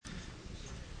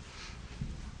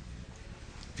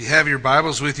If you have your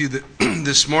Bibles with you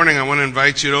this morning, I want to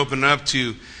invite you to open up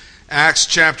to Acts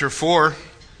chapter 4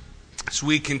 as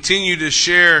we continue to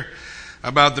share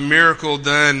about the miracle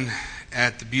done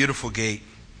at the beautiful gate.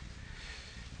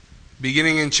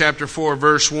 Beginning in chapter 4,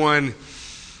 verse 1,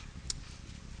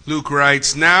 Luke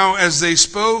writes, "Now as they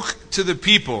spoke to the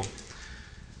people,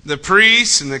 the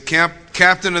priests and the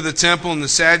captain of the temple and the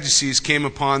Sadducees came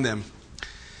upon them.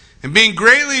 And being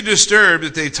greatly disturbed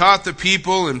that they taught the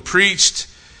people and preached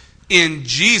in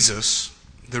Jesus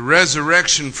the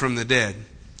resurrection from the dead,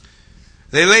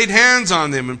 they laid hands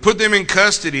on them and put them in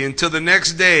custody until the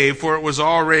next day, for it was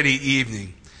already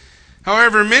evening.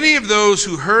 However, many of those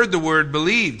who heard the word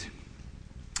believed,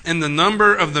 and the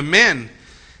number of the men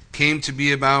came to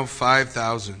be about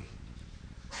 5,000.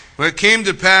 Well, it came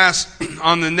to pass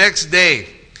on the next day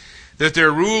that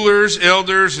their rulers,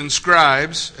 elders, and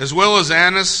scribes, as well as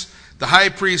Annas, the high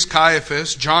priest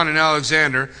Caiaphas, John and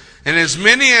Alexander, and as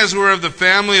many as were of the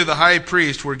family of the high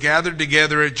priest, were gathered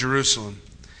together at Jerusalem.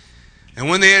 And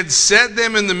when they had set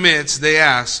them in the midst, they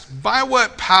asked, 'By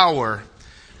what power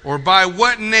or by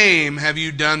what name have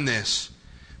you done this?'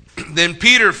 Then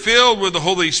Peter, filled with the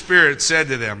Holy Spirit, said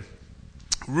to them,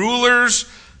 'Rulers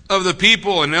of the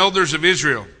people and elders of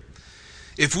Israel,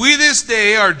 if we this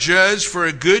day are judged for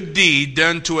a good deed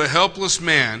done to a helpless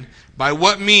man, by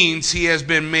what means he has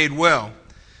been made well,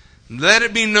 let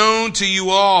it be known to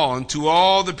you all and to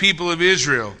all the people of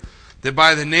Israel that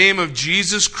by the name of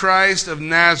Jesus Christ of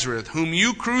Nazareth, whom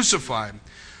you crucified,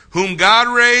 whom God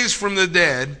raised from the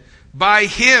dead, by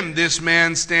him this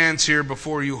man stands here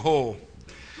before you whole.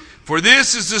 For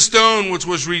this is the stone which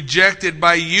was rejected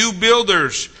by you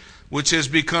builders, which has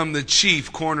become the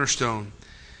chief cornerstone.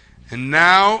 And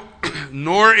now,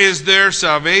 nor is there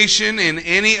salvation in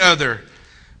any other,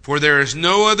 for there is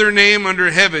no other name under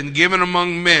heaven given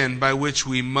among men by which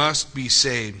we must be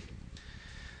saved.'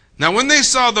 Now when they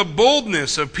saw the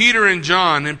boldness of Peter and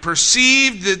John and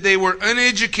perceived that they were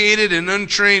uneducated and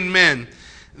untrained men,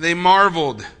 they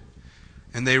marveled,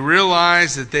 and they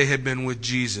realized that they had been with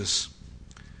Jesus.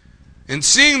 And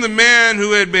seeing the man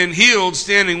who had been healed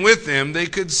standing with them, they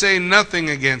could say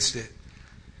nothing against it.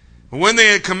 But when they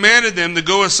had commanded them to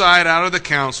go aside out of the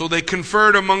council, they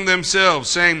conferred among themselves,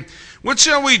 saying, 'What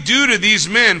shall we do to these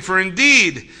men? For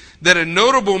indeed that a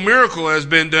notable miracle has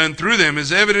been done through them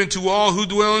is evident to all who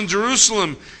dwell in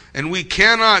Jerusalem, and we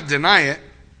cannot deny it.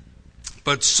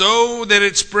 But so that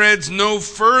it spreads no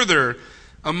further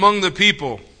among the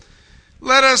people,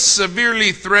 let us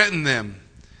severely threaten them,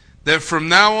 that from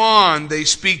now on they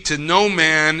speak to no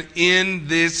man in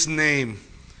this name.'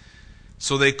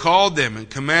 So they called them and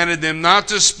commanded them not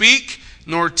to speak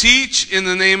nor teach in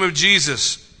the name of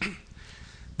Jesus.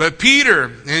 But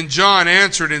Peter and John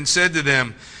answered and said to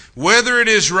them, 'Whether it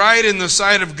is right in the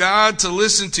sight of God to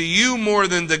listen to you more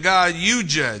than to God, you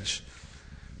judge.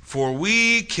 For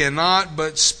we cannot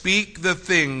but speak the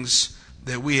things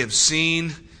that we have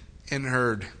seen and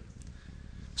heard.'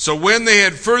 So when they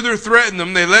had further threatened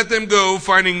them, they let them go,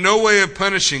 finding no way of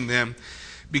punishing them,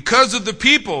 because of the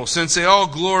people, since they all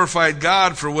glorified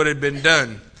God for what had been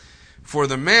done. For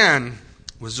the man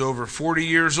was over 40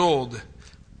 years old,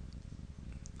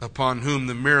 upon whom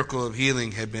the miracle of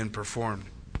healing had been performed."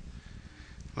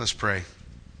 Let's pray.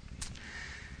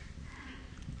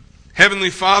 Heavenly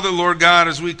Father, Lord God,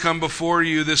 as we come before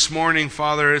you this morning,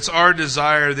 Father, it's our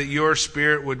desire that your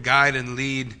Spirit would guide and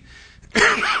lead.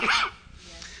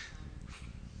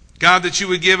 God, that you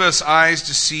would give us eyes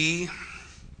to see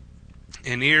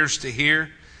and ears to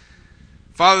hear.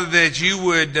 Father, that you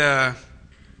would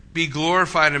be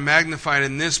glorified and magnified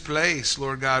in this place,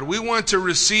 Lord God. We want to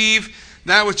receive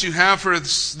that which you have for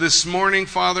us this morning,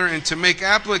 Father, and to make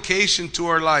application to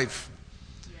our life.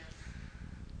 Yes.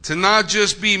 To not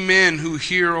just be men who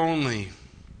hear only,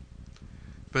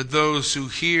 but those who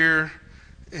hear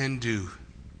and do.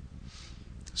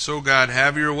 So, God,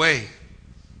 have your way.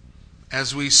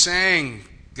 As we sang,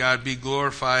 God, be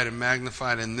glorified and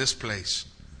magnified in this place.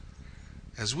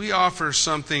 As we offer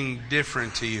something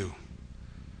different to you,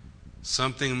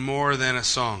 something more than a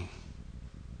song,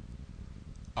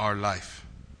 our life.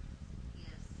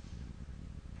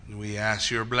 And we ask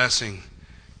your blessing.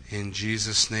 In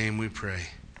Jesus' name we pray.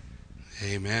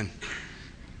 Amen.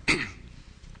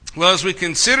 Well, as we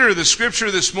consider the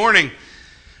scripture this morning,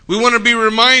 we want to be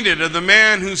reminded of the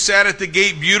man who sat at the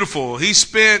gate beautiful. He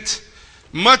spent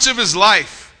much of his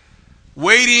life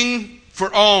waiting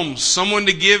for alms, someone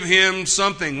to give him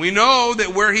something. We know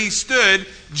that where he stood,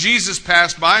 Jesus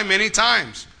passed by many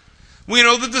times. We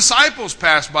know the disciples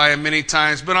passed by him many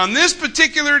times. But on this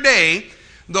particular day,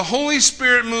 the Holy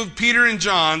Spirit moved Peter and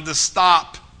John to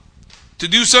stop, to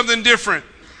do something different.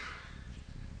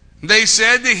 They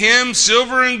said to him,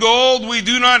 silver and gold we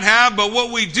do not have, but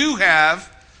what we do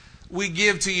have, we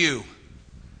give to you.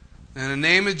 In the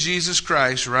name of Jesus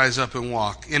Christ, rise up and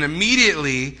walk. And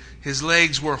immediately his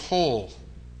legs were whole.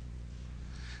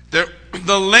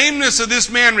 The lameness of this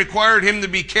man required him to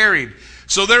be carried.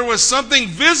 So there was something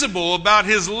visible about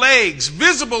his legs,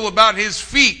 visible about his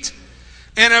feet.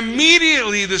 And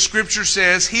immediately, the scripture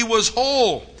says, he was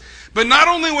whole. But not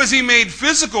only was he made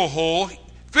physically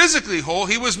whole,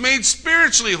 he was made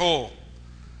spiritually whole.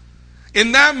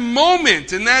 In that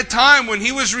moment, in that time when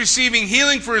he was receiving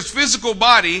healing for his physical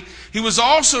body, he was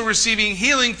also receiving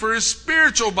healing for his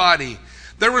spiritual body.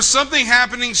 There was something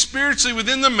happening spiritually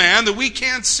within the man that we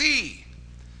can't see.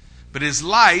 But his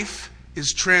life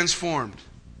is transformed.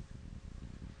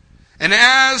 And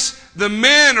as the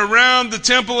men around the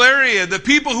temple area, the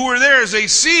people who are there, as they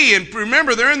see, and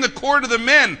remember, they're in the court of the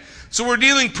men. So we're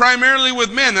dealing primarily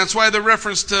with men. That's why the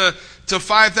reference to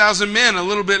 5,000 men a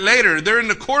little bit later. They're in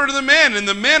the court of the men, and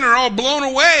the men are all blown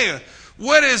away.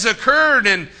 What has occurred?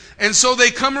 And so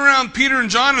they come around Peter and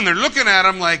John, and they're looking at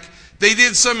them like they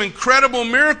did some incredible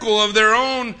miracle of their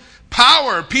own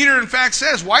power. Peter, in fact,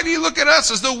 says, why do you look at us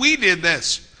as though we did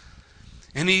this?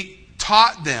 And he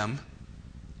taught them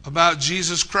about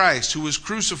Jesus Christ, who was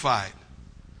crucified,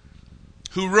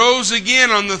 who rose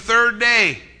again on the third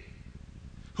day,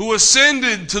 who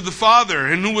ascended to the Father,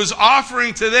 and who was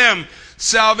offering to them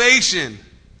salvation.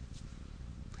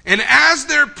 And as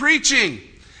they're preaching,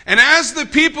 and as the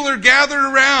people are gathered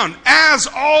around, as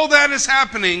all that is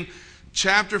happening,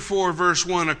 chapter 4, verse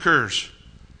 1 occurs.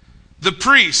 The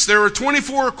priests, there were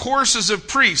 24 courses of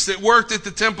priests that worked at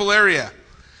the temple area.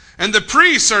 And the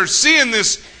priests are seeing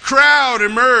this crowd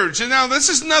emerge. And now this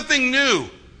is nothing new.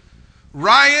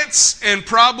 Riots and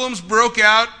problems broke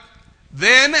out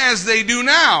then, as they do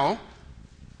now,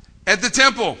 at the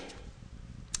temple.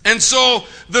 And so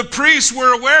the priests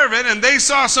were aware of it, and they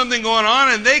saw something going on,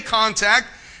 and they contact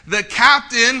the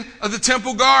captain of the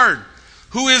temple guard,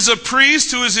 who is a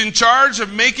priest who is in charge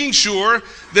of making sure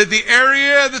that the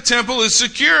area of the temple is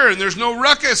secure and there's no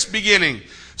ruckus beginning.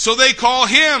 So they call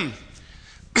him.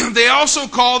 They also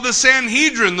call the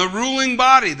Sanhedrin, the ruling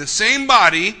body, the same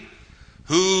body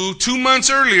who 2 months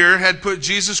earlier had put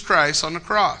Jesus Christ on the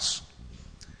cross.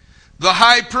 The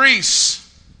high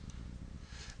priests,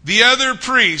 the other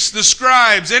priests, the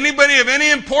scribes, anybody of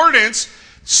any importance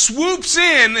swoops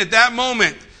in at that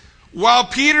moment while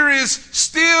Peter is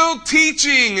still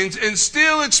teaching and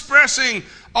still expressing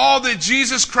all that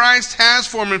Jesus Christ has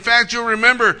for him. In fact, you'll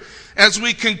remember as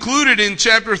we concluded in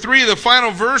chapter 3, the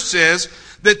final verse says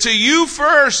that to you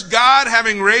first, God,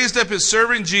 having raised up his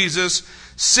servant Jesus,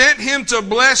 sent him to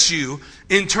bless you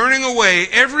in turning away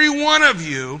every one of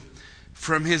you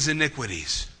from his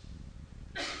iniquities.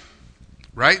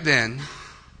 Right then,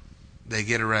 they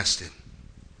get arrested.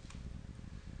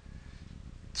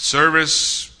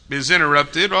 Service is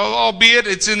interrupted, albeit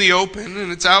it's in the open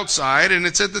and it's outside and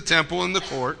it's at the temple in the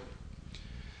court.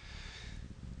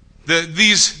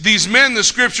 These men, the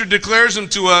scripture declares them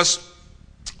to us,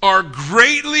 are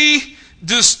greatly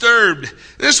disturbed.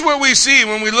 This is what we see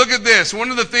when we look at this.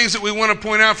 One of the things that we want to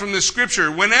point out from this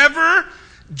scripture, whenever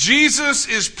Jesus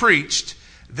is preached,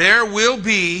 there will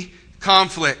be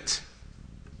conflict.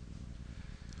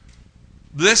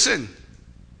 Listen.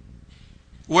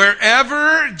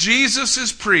 Wherever Jesus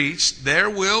is preached, there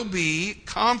will be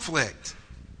conflict.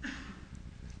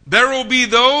 There will be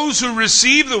those who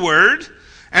receive the word,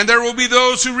 and there will be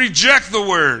those who reject the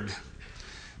word.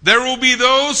 There will be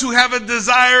those who have a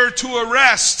desire to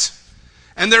arrest,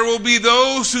 and there will be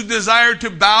those who desire to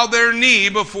bow their knee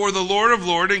before the Lord of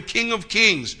Lords and King of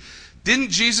Kings. Didn't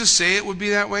Jesus say it would be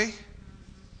that way?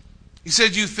 He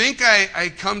said, you think I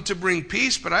come to bring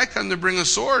peace, but I come to bring a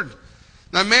sword.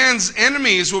 Now, man's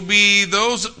enemies will be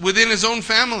those within his own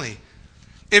family.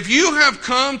 If you have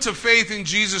come to faith in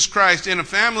Jesus Christ in a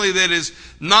family that is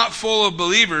not full of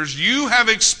believers, you have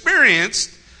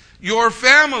experienced your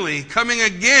family coming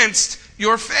against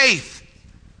your faith.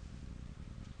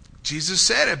 Jesus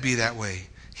said it'd be that way.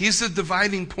 He's the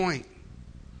dividing point.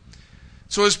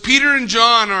 So as Peter and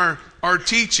John are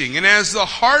teaching, and as the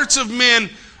hearts of men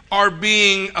are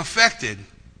being affected,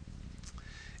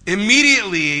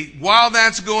 immediately, while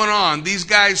that's going on, these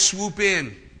guys swoop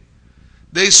in.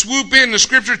 They swoop in. The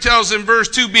scripture tells in verse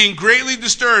 2, being greatly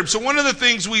disturbed. So one of the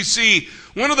things we see,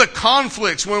 one of the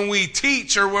conflicts when we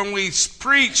teach or when we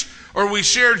preach or we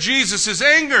share Jesus is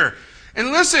anger.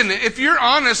 And listen, if you're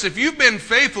honest, if you've been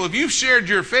faithful, if you've shared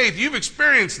your faith, you've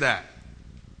experienced that.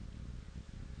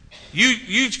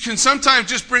 You can sometimes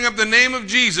just bring up the name of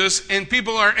Jesus and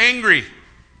people are angry.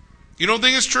 You don't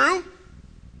think it's true?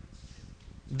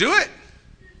 Do it.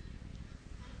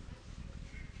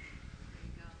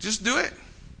 Just do it.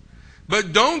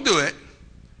 But don't do it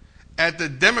at the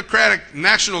Democratic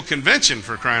National Convention,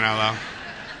 for crying out loud.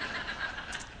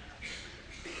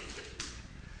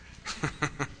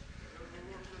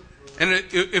 And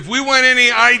if we want any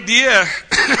idea,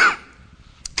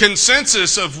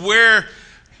 consensus of where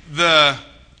the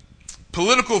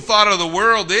political thought of the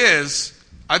world is,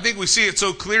 I think we see it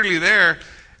so clearly there.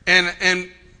 And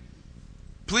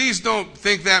please don't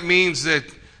think that means that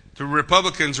the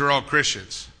Republicans are all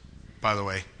Christians, by the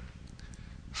way.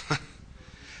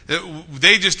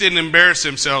 They just didn't embarrass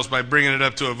themselves by bringing it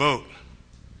up to a vote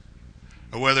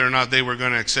of whether or not they were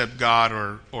going to accept God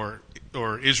or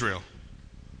Israel.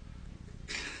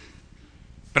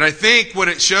 But I think what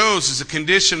it shows is a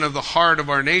condition of the heart of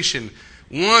our nation.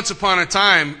 Once upon a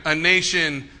time, a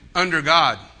nation under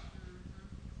God.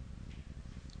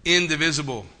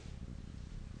 Indivisible.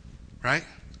 Right?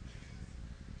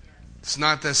 It's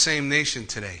not the same nation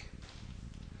today.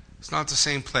 It's not the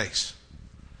same place.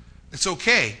 It's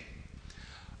okay.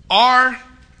 Our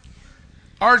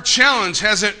challenge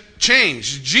hasn't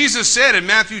changed. Jesus said in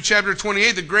Matthew chapter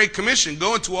 28, the Great Commission,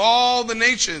 go into all the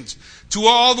nations, to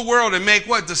all the world, and make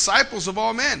what? Disciples of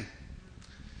all men.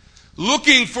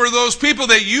 Looking for those people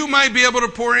that you might be able to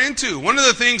pour into. One of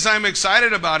the things I'm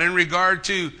excited about in regard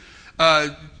to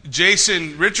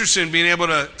Jason Richardson being able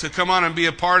to come on and be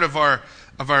a part of our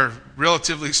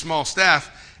relatively small staff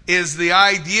is the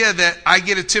idea that I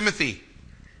get a Timothy.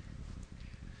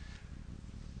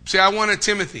 See, I want a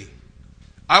Timothy.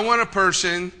 I want a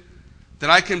person that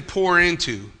I can pour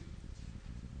into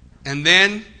and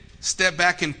then step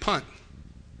back and punt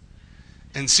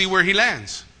and see where he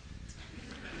lands.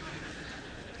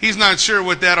 He's not sure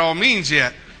what that all means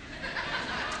yet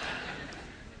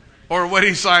or what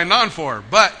he signed on for.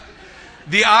 But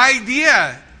the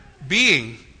idea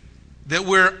being that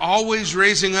we're always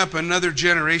raising up another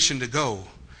generation to go,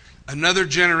 another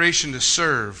generation to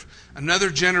serve, another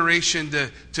generation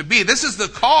to be. This is the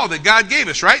call that God gave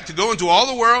us, right? To go into all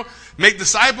the world, make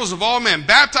disciples of all men,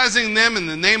 baptizing them in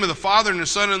the name of the Father and the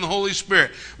Son and the Holy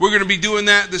Spirit. We're going to be doing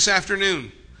that this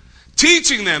afternoon.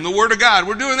 Teaching them the Word of God.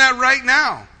 We're doing that right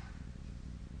now.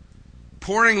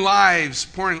 Pouring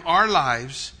our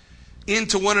lives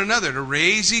into one another, to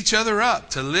raise each other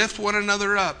up, to lift one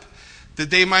another up, that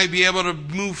they might be able to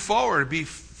move forward, be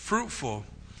fruitful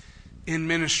in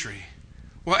ministry.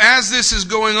 Well, as this is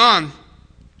going on,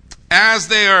 as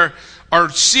they are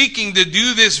seeking to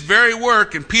do this very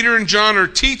work, and Peter and John are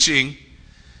teaching,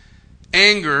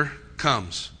 anger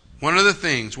comes. One of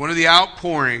the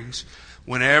outpourings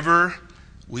whenever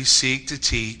we seek to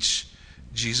teach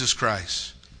Jesus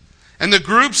Christ. And the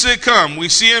groups that come, we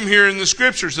see them here in the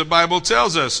Scriptures, the Bible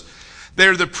tells us.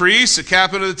 They're the priests, the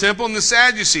captain of the temple, and the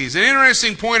Sadducees. An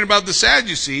interesting point about the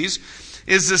Sadducees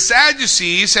is the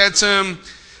Sadducees had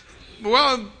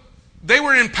they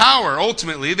were in power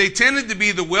ultimately. They tended to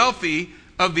be the wealthy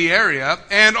of the area,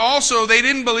 and also they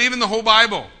didn't believe in the whole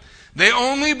Bible. They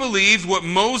only believed what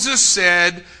Moses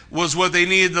said was what they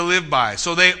needed to live by.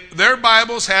 So their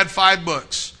Bibles had 5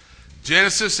 books.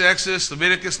 Genesis, Exodus,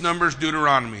 Leviticus, Numbers,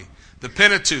 Deuteronomy. The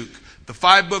Pentateuch, the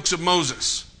 5 books of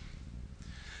Moses.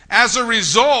 As a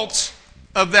result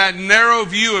of that narrow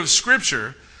view of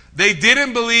Scripture, they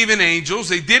didn't believe in angels,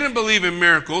 they didn't believe in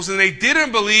miracles, and they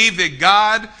didn't believe that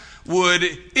God would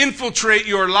infiltrate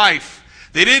your life.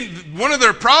 One of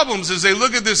their problems as they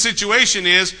look at this situation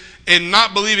is, in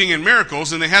not believing in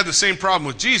miracles, and they had the same problem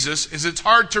with Jesus, is it's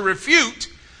hard to refute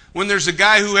when there's a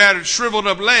guy who had shriveled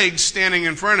up legs standing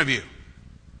in front of you.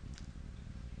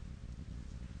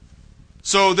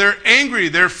 So they're angry,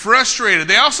 they're frustrated.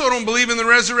 They also don't believe in the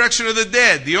resurrection of the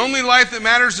dead. The only life that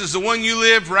matters is the one you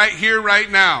live right here, right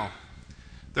now.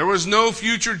 There was no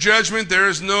future judgment. There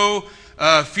is no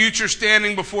future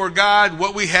standing before God.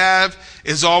 What we have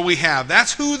is all we have.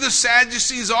 That's who the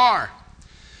Sadducees are.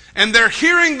 And they're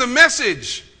hearing the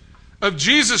message of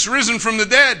Jesus risen from the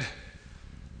dead.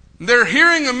 They're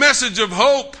hearing a message of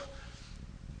hope.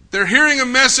 They're hearing a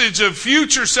message of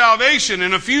future salvation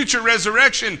and a future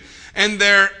resurrection. And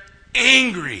they're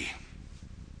angry.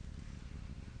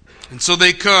 And so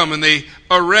they come and they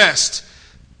arrest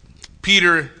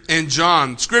Peter and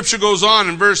John. Scripture goes on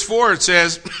in verse 4, it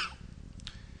says,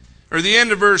 or the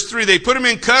end of verse 3, they put him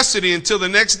in custody until the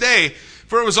next day,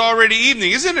 for it was already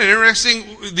evening. Isn't it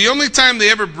interesting? The only time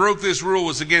they ever broke this rule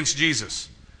was against Jesus.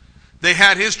 They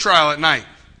had his trial at night.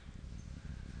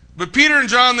 But Peter and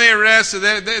John they arrest,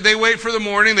 they wait for the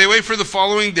morning, they wait for the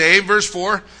following day. Verse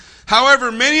 4,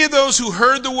 however, many of those who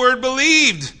heard the word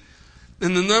believed,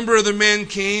 and the number of the men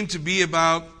came to be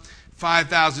about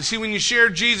 5,000. See, when you share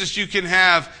Jesus, you can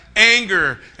have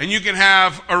anger, and you can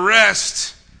have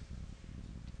arrest,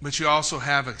 but you also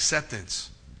have acceptance.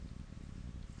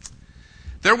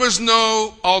 There was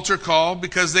no altar call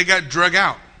because they got drug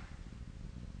out.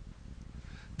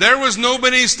 There was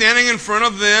nobody standing in front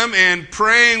of them and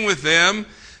praying with them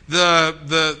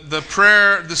the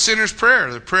prayer, the sinner's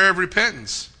prayer, the prayer of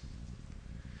repentance.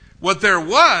 What there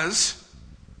was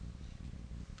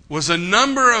a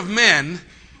number of men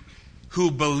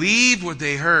who believed what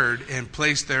they heard and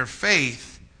placed their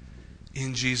faith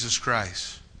in Jesus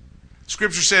Christ.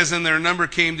 Scripture says, and their number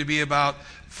came to be about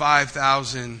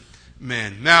 5,000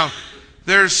 men. Now,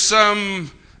 there's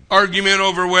some argument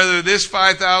over whether this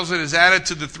 5,000 is added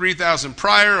to the 3,000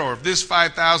 prior, or if this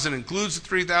 5,000 includes the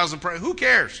 3,000 prior. Who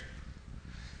cares?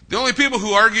 The only people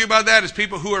who argue about that is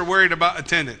people who are worried about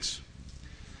attendance.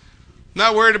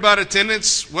 Not worried about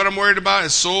attendance. What I'm worried about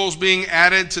is souls being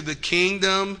added to the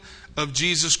kingdom of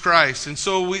Jesus Christ. And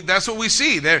so that's what we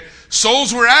see.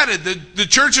 Souls were added. The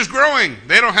church is growing.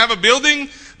 They don't have a building.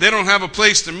 They don't have a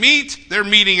place to meet. They're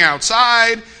meeting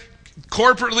outside,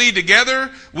 corporately together.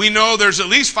 We know there's at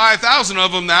least 5,000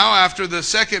 of them now after the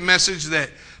second message that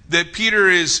Peter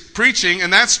is preaching,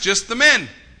 and that's just the men.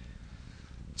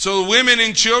 So the women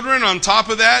and children, on top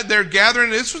of that, they're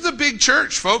gathering. This was a big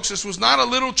church, folks. This was not a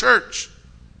little church.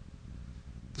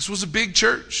 This was a big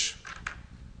church.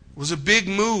 It was a big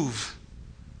move.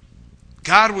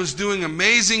 God was doing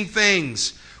amazing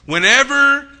things.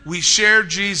 Whenever we share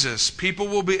Jesus, people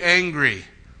will be angry.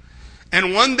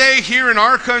 And one day here in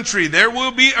our country, there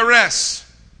will be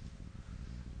arrests.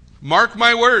 Mark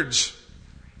my words.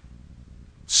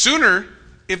 Sooner,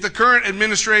 if the current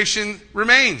administration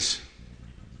remains.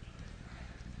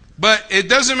 But it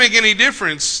doesn't make any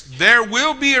difference. There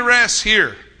will be arrests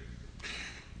here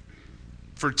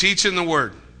for teaching the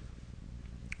Word.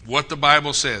 What the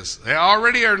Bible says. They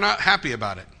already are not happy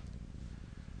about it.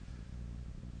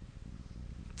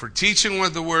 For teaching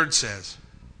what the Word says.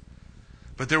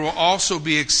 But there will also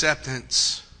be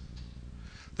acceptance.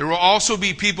 There will also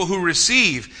be people who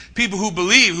receive, people who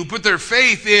believe, who put their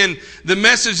faith in the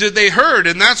message that they heard.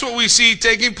 And that's what we see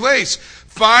taking place.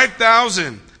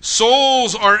 5,000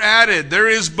 souls are added. There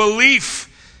is belief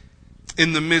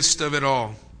in the midst of it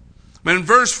all. But in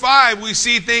verse 5, we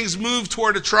see things move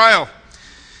toward a trial.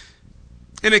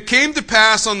 And it came to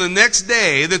pass on the next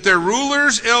day that their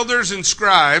rulers, elders, and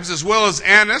scribes, as well as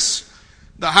Annas,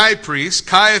 the high priest,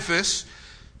 Caiaphas,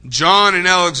 John, and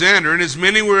Alexander, and as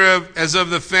many were as of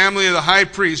the family of the high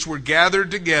priest, were gathered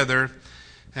together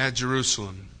at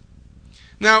Jerusalem.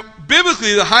 Now,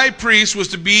 biblically, the high priest was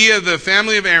to be of the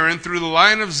family of Aaron through the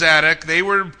line of Zadok. They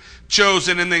were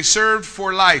chosen and they served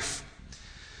for life.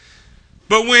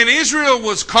 But when Israel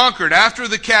was conquered after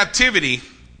the captivity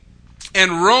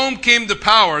and Rome came to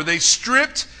power, they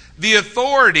stripped the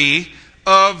authority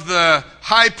of the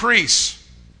high priest.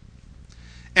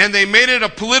 And they made it a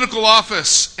political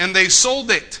office, and they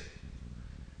sold it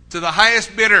to the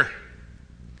highest bidder.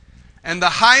 And the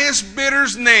highest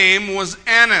bidder's name was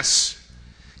Annas.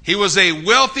 He was a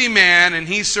wealthy man, and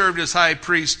he served as high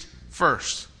priest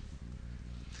first.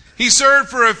 He served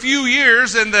for a few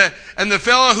years, and the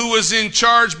fellow who was in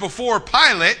charge before,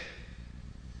 Pilate,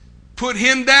 put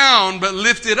him down, but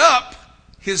lifted up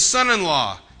his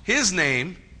son-in-law. His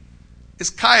name is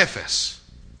Caiaphas.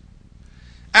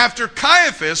 After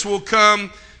Caiaphas will come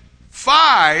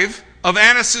 5 of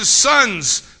Annas'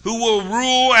 sons who will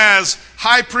rule as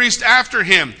high priest after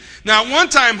him. Now, at one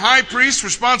time, high priest's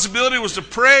responsibility was to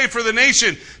pray for the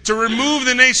nation, to remove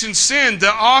the nation's sin, to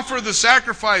offer the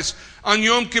sacrifice on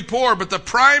Yom Kippur. But the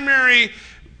primary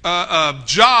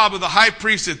job of the high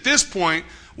priest at this point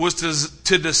was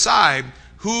to decide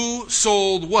who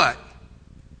sold what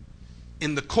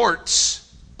in the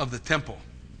courts of the temple.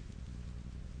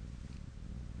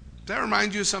 Does that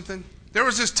remind you of something? There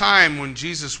was this time when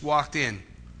Jesus walked in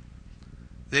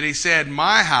that he said,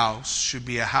 "My house should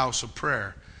be a house of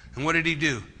prayer." And what did he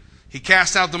do? He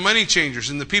cast out the money changers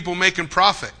and the people making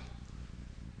profit.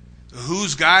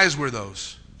 Whose guys were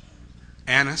those?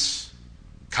 Annas,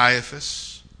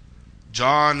 Caiaphas,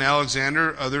 John,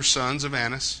 Alexander, other sons of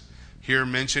Annas, here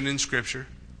mentioned in Scripture.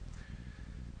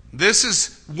 This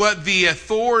is what the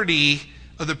authority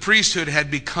of the priesthood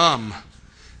had become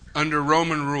under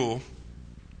Roman rule.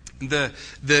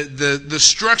 The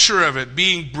structure of it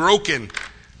being broken.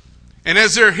 And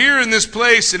as they're here in this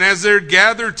place and as they're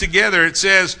gathered together, it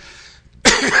says,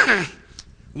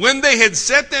 when they had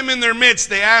set them in their midst,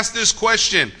 they asked this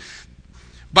question: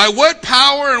 by what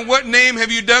power and what name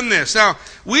have you done this? Now,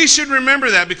 we should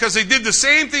remember that because they did the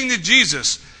same thing to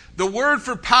Jesus. The word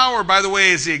for power, by the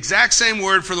way, is the exact same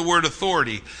word for the word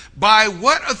authority. By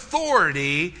what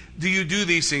authority do you do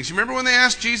these things? You remember when they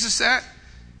asked Jesus that?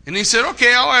 And he said,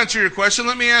 okay, I'll answer your question.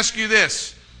 Let me ask you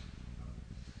this.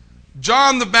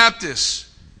 John the Baptist,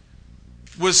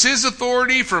 was his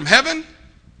authority from heaven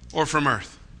or from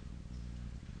earth?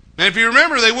 And if you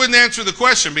remember, they wouldn't answer the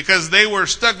question because they were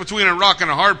stuck between a rock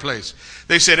and a hard place.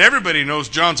 They said, everybody knows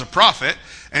John's a prophet,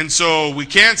 and so we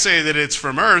can't say that it's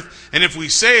from earth. And if we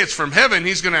say it's from heaven,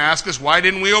 he's going to ask us, why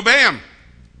didn't we obey him?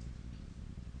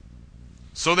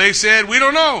 So they said, we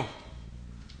don't know.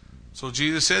 So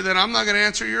Jesus said, then I'm not going to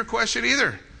answer your question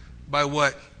either. By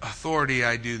what authority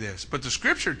I do this. But the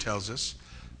Scripture tells us,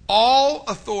 all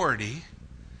authority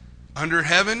under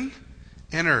heaven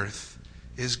and earth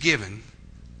is given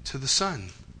to the Son.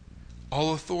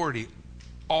 All authority,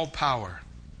 all power.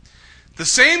 The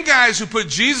same guys who put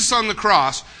Jesus on the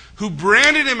cross, who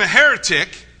branded him a heretic,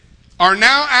 are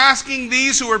now asking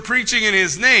these who are preaching in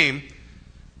his name,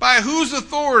 by whose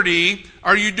authority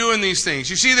are you doing these things?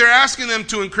 You see, they're asking them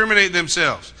to incriminate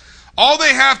themselves. All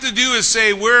they have to do is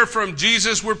say, we're from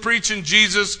Jesus, we're preaching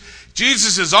Jesus.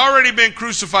 Jesus has already been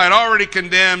crucified, already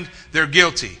condemned. They're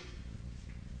guilty.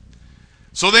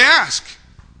 So they ask.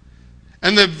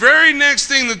 And the very next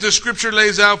thing that the Scripture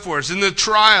lays out for us, in the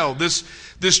trial, this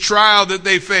trial that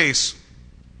they face,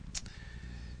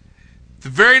 the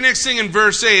very next thing in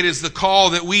verse 8 is the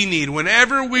call that we need.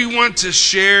 Whenever we want to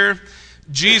share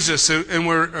Jesus and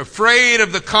we're afraid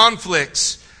of the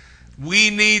conflicts, we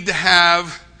need to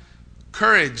have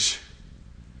courage.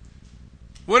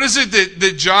 What is it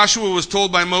that Joshua was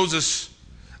told by Moses?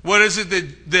 What is it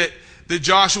that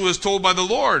Joshua was told by the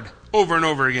Lord over and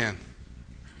over again?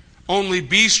 Only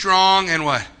be strong and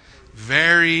what?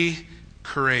 Very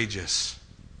courageous.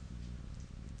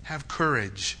 Have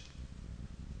courage.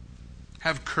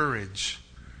 Have courage.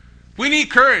 We need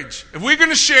courage. If we're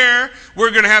going to share,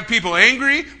 we're going to have people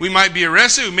angry. We might be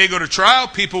arrested. We may go to trial.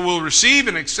 People will receive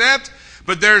and accept.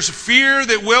 But there's fear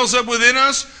that wells up within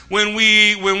us when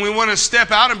we want to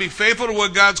step out and be faithful to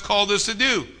what God's called us to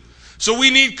do. So we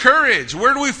need courage.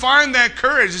 Where do we find that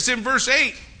courage? It's in verse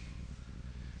 8.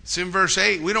 It's in verse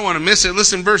 8. We don't want to miss it.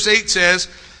 Listen, verse 8 says,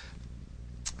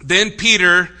 then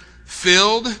Peter,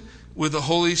 filled with the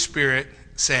Holy Spirit,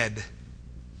 said.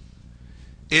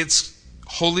 It's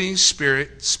Holy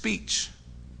Spirit speech.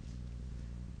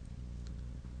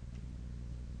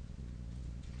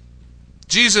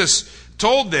 Jesus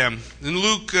told them, in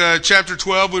Luke chapter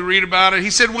 12, we read about it. He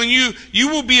said, when you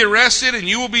will be arrested and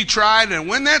you will be tried, and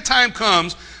when that time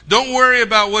comes, don't worry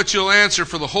about what you'll answer,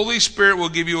 for the Holy Spirit will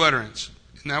give you utterance.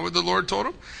 Isn't that what the Lord told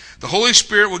him? The Holy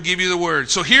Spirit will give you the word.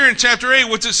 So here in chapter 8,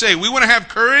 what's it say? We want to have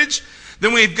courage.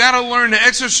 Then we've got to learn to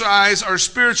exercise our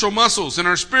spiritual muscles. And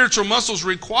our spiritual muscles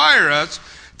require us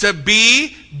to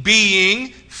be being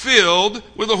filled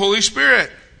with the Holy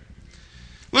Spirit.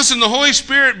 Listen, the Holy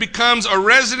Spirit becomes a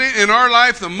resident in our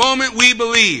life the moment we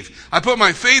believe. I put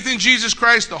my faith in Jesus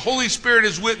Christ, the Holy Spirit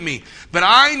is with me. But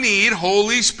I need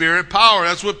Holy Spirit power.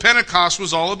 That's what Pentecost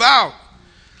was all about.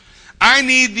 I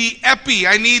need the epi,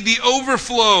 I need the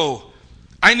overflow.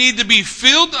 I need to be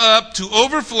filled up to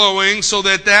overflowing so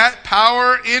that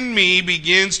power in me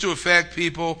begins to affect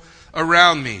people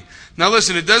around me. Now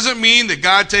listen, it doesn't mean that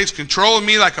God takes control of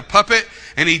me like a puppet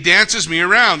and He dances me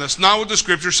around. That's not what the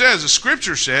Scripture says. The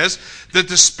Scripture says that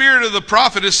the spirit of the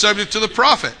prophet is subject to the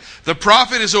prophet. The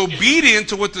prophet is obedient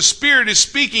to what the Spirit is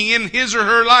speaking in his or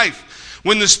her life.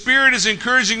 When the Spirit is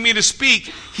encouraging me to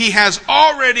speak, He has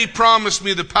already promised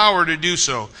me the power to do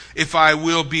so if I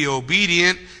will be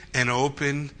obedient and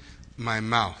open my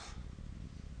mouth.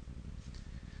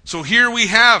 So here we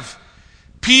have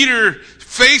Peter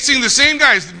facing the same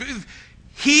guys.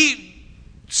 He,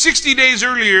 60 days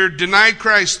earlier, denied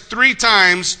Christ 3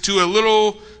 times to a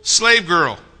little slave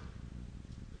girl.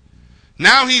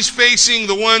 Now he's facing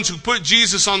the ones who put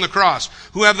Jesus on the cross,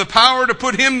 who have the power to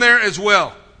put Him there as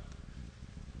well.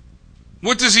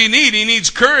 What does he need? He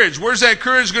needs courage. Where's that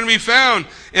courage going to be found?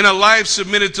 In a life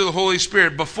submitted to the Holy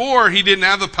Spirit. Before, he didn't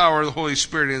have the power of the Holy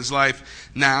Spirit in his life.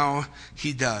 Now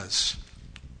he does.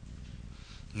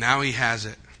 Now he has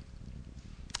it.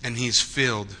 And he's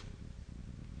filled.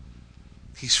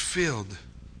 He's filled.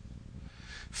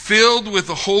 Filled with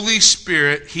the Holy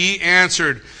Spirit, he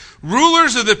answered,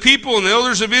 rulers of the people and the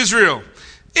elders of Israel,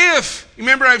 if,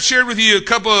 remember I've shared with you a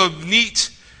couple of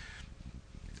neat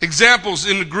examples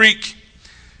in the Greek.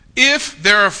 If,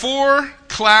 there are 4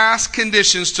 class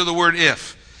conditions to the word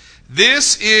if.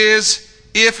 This is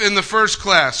if in the first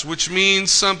class, which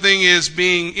means something is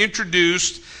being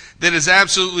introduced that is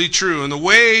absolutely true. And the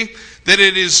way that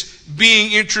it is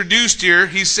being introduced here,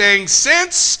 he's saying,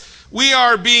 since we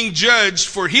are being judged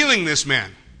for healing this man,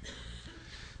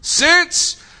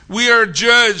 since we are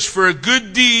judged for a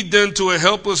good deed done to a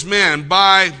helpless man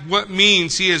by what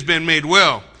means he has been made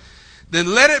well.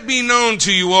 Then let it be known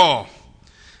to you all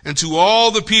and to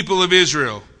all the people of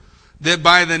Israel that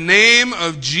by the name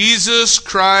of Jesus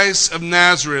Christ of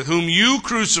Nazareth, whom you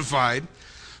crucified,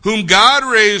 whom God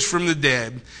raised from the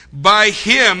dead, by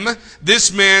him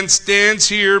this man stands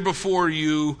here before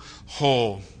you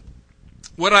whole.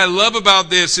 What I love about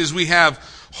this is we have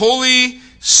Holy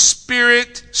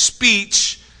Spirit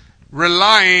speech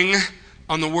relying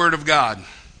on the Word of God.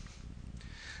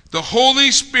 The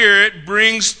Holy Spirit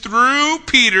brings through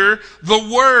Peter the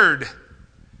Word.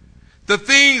 The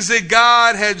things that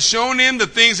God had shown him, the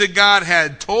things that God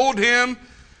had told him.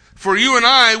 For you and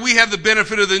I, we have the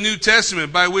benefit of the New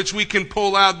Testament by which we can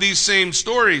pull out these same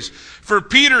stories. For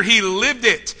Peter, he lived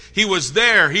it. He was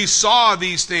there. He saw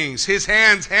these things. His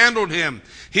hands handled him.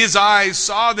 His eyes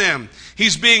saw them.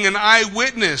 He's being an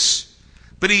eyewitness.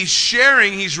 But he's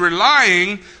sharing, he's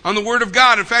relying on the Word of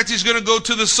God. In fact, he's going to go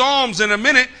to the Psalms in a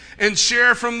minute and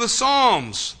share from the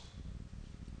Psalms.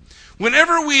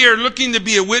 Whenever we are looking to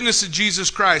be a witness to Jesus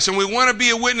Christ, and we want to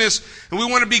be a witness, and we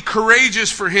want to be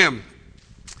courageous for Him,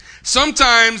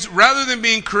 sometimes, rather than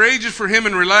being courageous for Him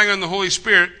and relying on the Holy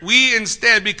Spirit, we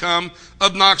instead become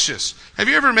obnoxious. Have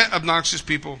you ever met obnoxious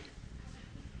people?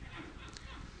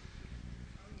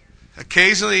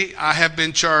 Occasionally, I have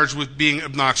been charged with being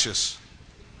obnoxious.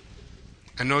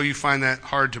 I know you find that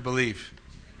hard to believe.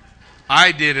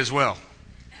 I did as well.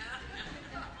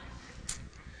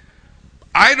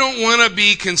 I don't want to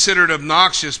be considered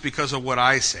obnoxious because of what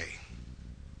I say.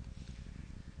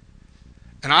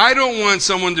 And I don't want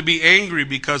someone to be angry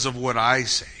because of what I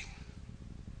say.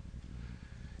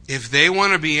 If they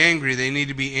want to be angry, they need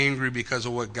to be angry because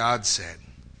of what God said.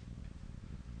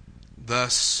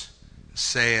 Thus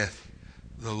saith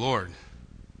the Lord.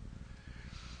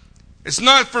 It's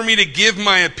not for me to give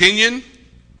my opinion.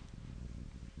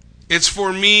 It's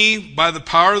for me, by the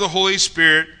power of the Holy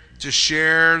Spirit, to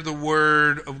share the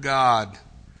Word of God.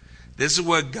 This is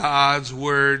what God's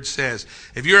Word says.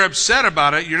 If you're upset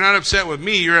about it, you're not upset with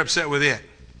me, you're upset with it.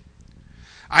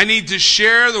 I need to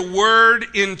share the Word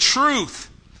in truth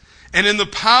and in the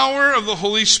power of the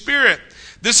Holy Spirit.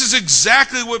 This is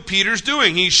exactly what Peter's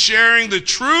doing. He's sharing the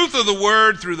truth of the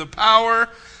Word through the power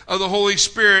of the Holy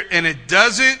Spirit, and it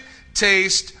doesn't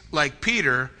taste like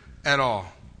Peter at all.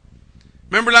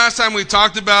 Remember last time we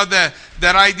talked about that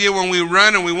idea when we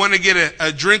run and we want to get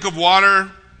a drink of water,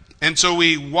 and so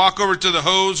we walk over to the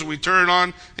hose and we turn it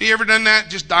on. Have you ever done that?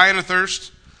 Just dying of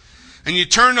thirst? And you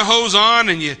turn the hose on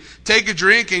and you take a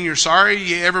drink and you're sorry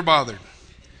you ever bothered.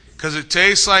 Because it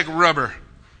tastes like rubber.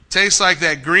 It tastes like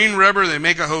that green rubber they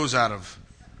make a hose out of.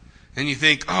 And you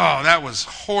think, oh, that was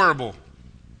horrible.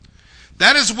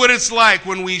 That is what it's like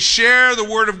when we share the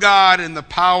Word of God in the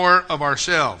power of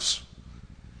ourselves.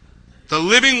 The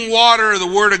living water of the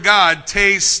Word of God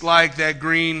tastes like that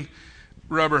green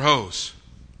rubber hose.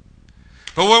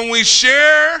 But when we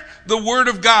share the Word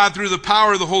of God through the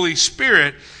power of the Holy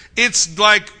Spirit, it's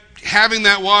like having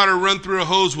that water run through a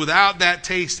hose without that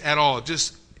taste at all.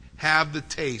 Just have the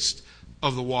taste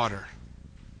of the water.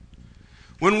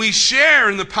 When we share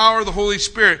in the power of the Holy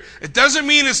Spirit, it doesn't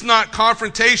mean it's not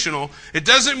confrontational. It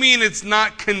doesn't mean it's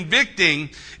not convicting.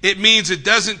 It means it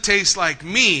doesn't taste like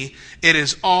me. It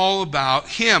is all about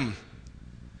Him.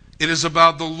 It is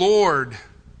about the Lord.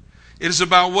 It is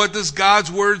about what does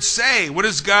God's Word say? What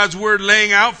is God's Word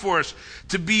laying out for us?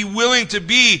 To be willing to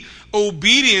be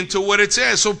obedient to what it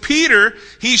says. So Peter,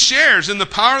 he shares in the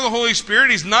power of the Holy Spirit.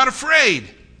 He's not afraid.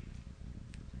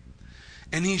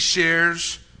 And he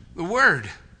shares the Word.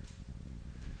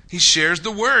 He shares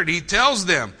the Word. He tells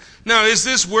them. Now, is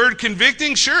this Word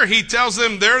convicting? Sure. He tells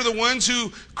them they're the ones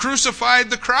who crucified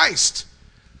the Christ.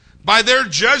 By their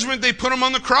judgment, they put Him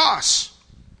on the cross.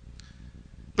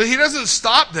 But he doesn't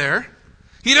stop there.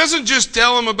 He doesn't just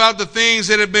tell them about the things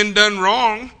that have been done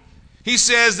wrong. He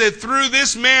says that through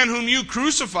this man whom you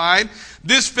crucified,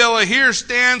 this fella here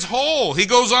stands whole. He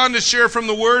goes on to share from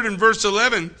the Word in verse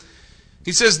 11.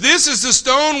 He says, this is the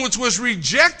stone which was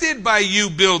rejected by you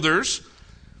builders,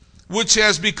 which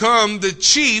has become the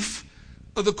chief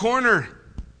of the corner.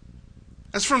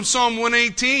 That's from Psalm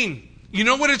 118. You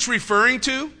know what it's referring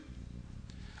to?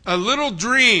 A little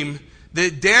dream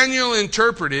that Daniel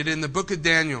interpreted in the book of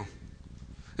Daniel.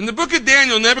 In the book of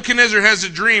Daniel, Nebuchadnezzar has a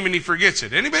dream and he forgets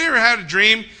it. Anybody ever had a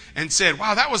dream and said,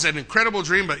 wow, that was an incredible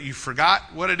dream, but you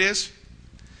forgot what it is?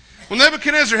 Well,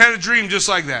 Nebuchadnezzar had a dream just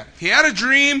like that. He had a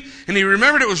dream and he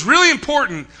remembered it was really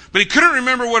important, but he couldn't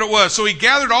remember what it was. So he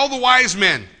gathered all the wise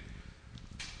men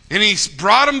and he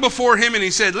brought them before him and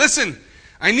he said, listen,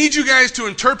 I need you guys to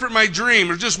interpret my dream.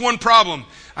 There's just one problem.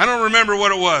 I don't remember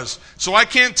what it was. So I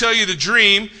can't tell you the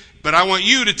dream, but I want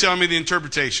you to tell me the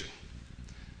interpretation.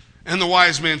 And the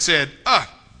wise man said,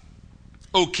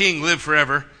 O king, live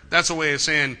forever. That's a way of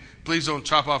saying, please don't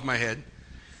chop off my head.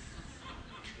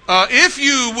 If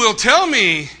you will tell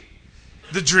me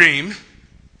the dream,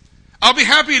 I'll be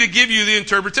happy to give you the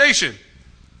interpretation.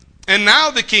 And now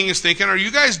the king is thinking, are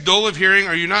you guys dull of hearing?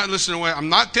 Are you not listening to what I'm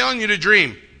not telling you to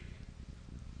dream?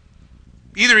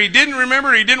 Either he didn't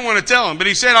remember or he didn't want to tell him. But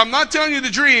he said, I'm not telling you the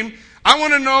dream. I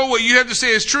want to know what you have to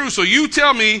say is true. So you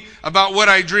tell me about what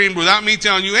I dreamed without me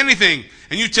telling you anything.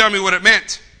 And you tell me what it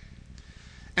meant.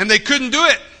 And they couldn't do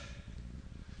it.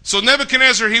 So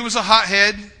Nebuchadnezzar, he was a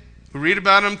hothead. We read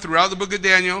about him throughout the book of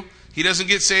Daniel. He doesn't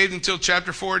get saved until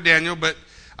chapter 4 of Daniel. But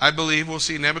I believe we'll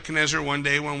see Nebuchadnezzar one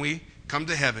day when we come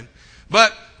to heaven.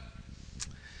 But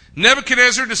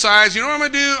Nebuchadnezzar decides, you know what I'm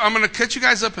going to do? I'm going to cut you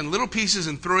guys up in little pieces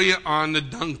and throw you on the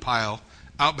dung pile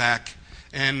out back.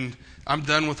 And I'm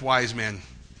done with wise men.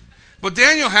 But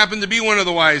Daniel happened to be one of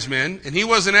the wise men, and he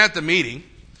wasn't at the meeting.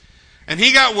 And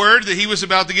he got word that he was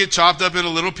about to get chopped up into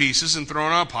little pieces and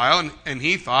thrown on a pile, and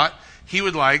he thought he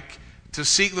would like to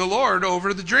seek the Lord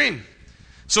over the dream.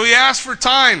 So he asked for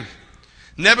time.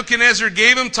 Nebuchadnezzar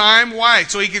gave him time. Why?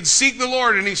 So he could seek the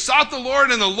Lord. And he sought the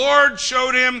Lord, and the Lord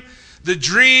showed him the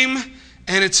dream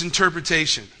and its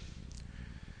interpretation.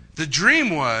 The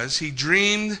dream was, he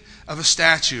dreamed of a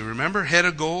statue. Remember, head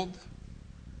of gold,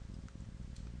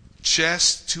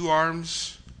 chest, 2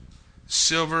 arms,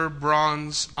 silver,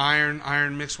 bronze,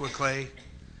 iron mixed with clay.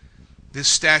 This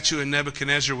statue in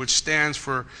Nebuchadnezzar, which stands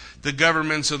for the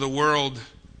governments of the world.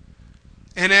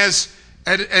 And as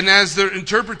the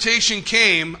interpretation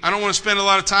came, I don't want to spend a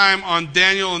lot of time on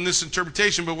Daniel and this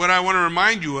interpretation, but what I want to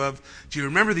remind you of, do you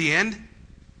remember the end?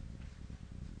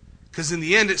 Because in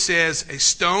the end it says, a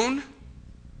stone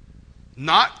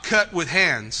not cut with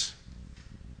hands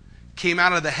came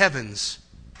out of the heavens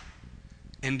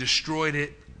and destroyed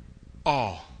it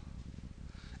all.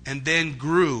 And then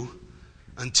grew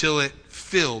until it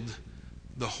filled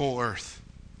the whole earth.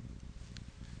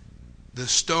 The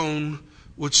stone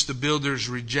which the builders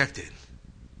rejected.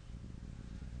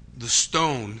 The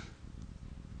stone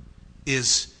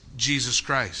is Jesus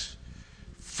Christ.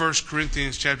 1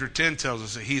 Corinthians chapter 10 tells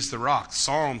us that He's the rock.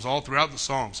 Psalms, all throughout the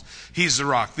Psalms, He's the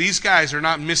rock. These guys are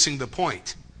not missing the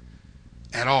point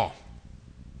at all.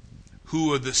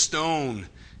 Who of the stone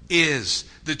is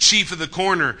the chief of the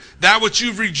corner. That which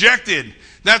you've rejected.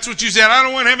 That's what you said. I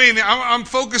don't want to have anything. I'm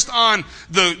focused on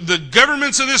the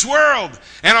governments of this world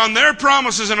and on their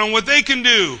promises and on what they can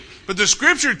do. But the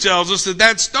Scripture tells us that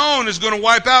that stone is going to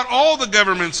wipe out all the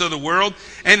governments of the world,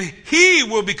 and He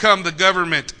will become the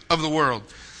government of the world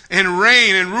and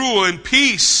reign and rule in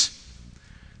peace.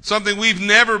 Something we've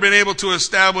never been able to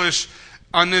establish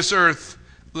on this earth,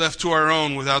 left to our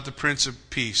own without the Prince of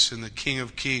Peace and the King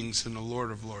of Kings and the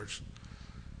Lord of Lords.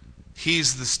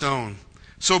 He's the stone.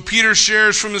 So Peter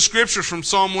shares from the Scriptures from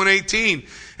Psalm 118,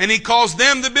 and he calls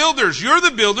them the builders. You're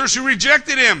the builders who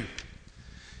rejected Him.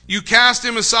 You cast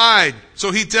Him aside.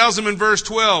 So he tells them in verse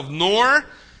 12, nor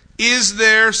is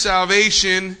there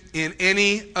salvation in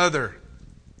any other.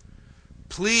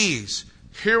 Please,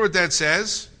 hear what that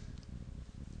says.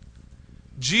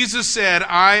 Jesus said,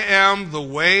 I am the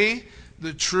way,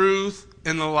 the truth,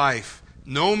 and the life.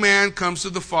 No man comes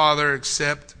to the Father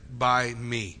except by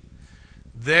me.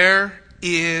 There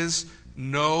is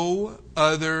no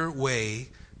other way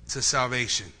to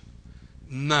salvation.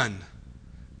 None.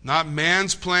 Not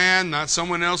man's plan, not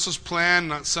someone else's plan,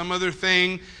 not some other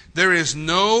thing. There is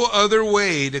no other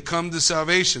way to come to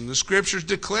salvation. The Scriptures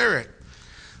declare it.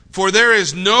 For there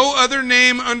is no other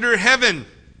name under heaven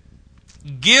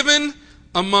given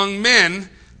among men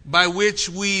by which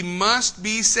we must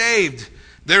be saved.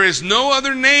 There is no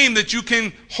other name that you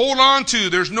can hold on to.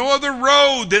 There's no other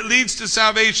road that leads to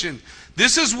salvation.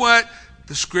 This is what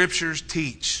the Scriptures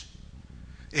teach.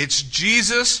 It's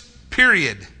Jesus,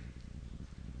 period.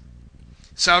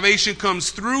 Salvation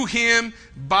comes through Him,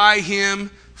 by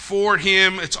Him, for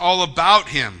Him. It's all about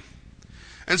Him.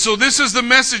 And so this is the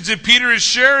message that Peter is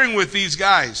sharing with these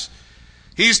guys.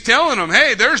 He's telling them,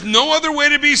 hey, there's no other way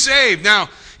to be saved. Now,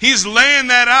 he's laying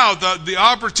that out. The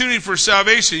opportunity for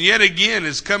salvation yet again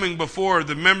is coming before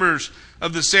the members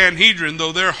of the Sanhedrin,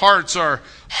 though their hearts are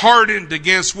hardened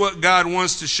against what God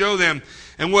wants to show them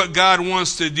and what God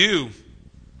wants to do.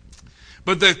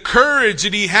 But the courage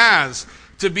that he has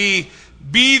to be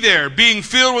there, being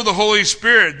filled with the Holy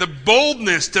Spirit, the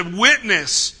boldness to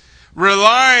witness,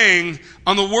 relying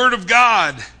on the Word of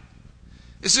God,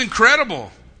 it's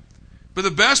incredible. But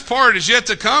the best part is yet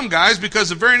to come, guys, because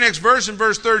the very next verse in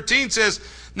verse 13 says,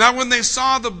 Now when they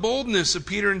saw the boldness of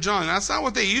Peter and John, that's not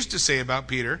what they used to say about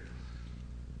Peter.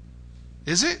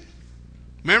 Is it?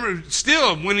 Remember,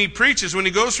 still, when he preaches, when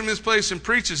he goes from this place and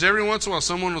preaches, every once in a while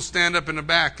someone will stand up in the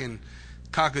back and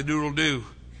cock-a-doodle-doo.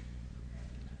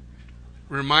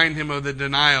 Remind him of the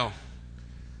denial.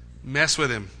 Mess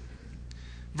with him.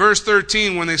 Verse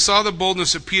 13, when they saw the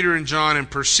boldness of Peter and John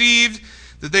and perceived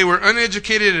that they were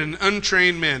uneducated and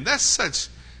untrained men. That's such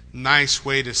a nice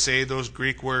way to say those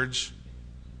Greek words.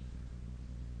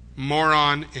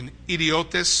 Moron and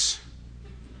idiotes.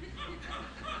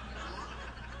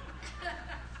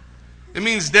 It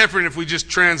means different if we just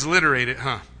transliterate it,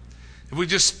 huh? If we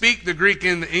just speak the Greek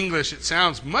into English, it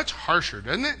sounds much harsher,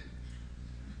 doesn't it?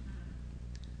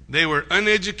 They were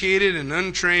uneducated and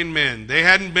untrained men. They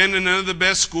hadn't been in none of the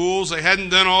best schools. They hadn't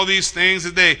done all these things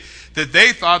that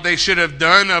they thought they should have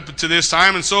done up to this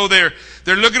time. And so they're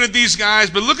looking at these guys.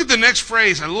 But look at the next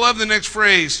phrase. I love the next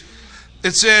phrase.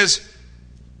 It says,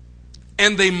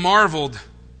 and they marveled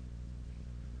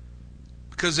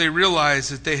because they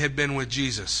realized that they had been with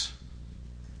Jesus.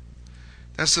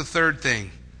 That's the third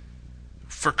thing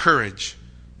for courage.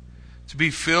 To be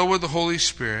filled with the Holy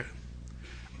Spirit,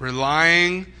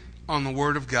 relying on the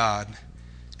Word of God,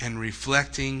 and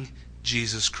reflecting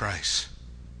Jesus Christ.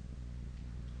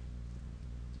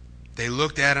 They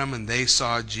looked at him and they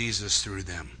saw Jesus through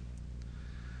them.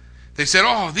 They said,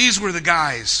 oh, these were the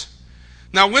guys.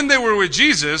 Now, when they were with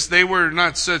Jesus, they were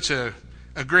not such a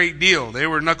great deal. They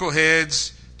were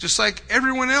knuckleheads, just like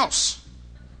everyone else.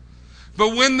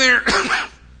 But when they're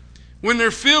when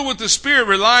they're filled with the Spirit,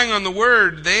 relying on the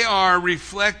Word, they are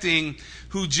reflecting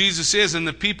who Jesus is, and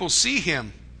the people see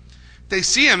him. They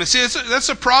see him. And see, that's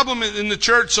a problem in the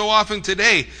church so often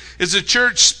today, is the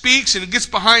church speaks and it gets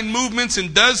behind movements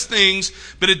and does things,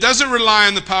 but it doesn't rely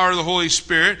on the power of the Holy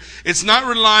Spirit. It's not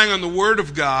relying on the Word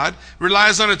of God. It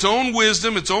relies on its own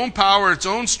wisdom, its own power, its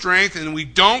own strength, and we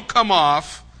don't come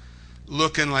off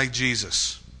looking like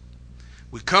Jesus.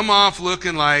 We come off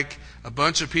looking like a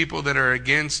bunch of people that are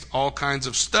against all kinds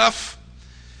of stuff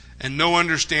and no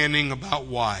understanding about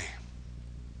why.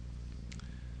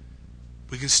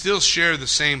 We can still share the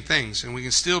same things, and we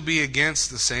can still be against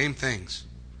the same things.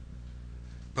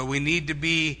 But we need to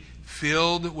be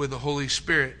filled with the Holy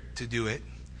Spirit to do it.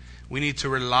 We need to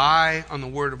rely on the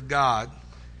Word of God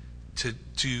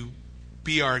to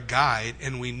be our guide,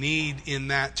 and we need in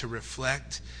that to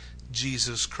reflect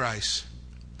Jesus Christ.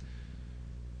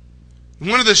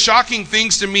 One of the shocking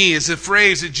things to me is the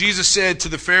phrase that Jesus said to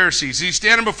the Pharisees. He's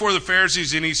standing before the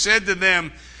Pharisees, and he said to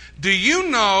them, do you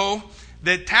know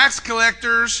that tax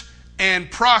collectors and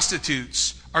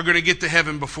prostitutes are going to get to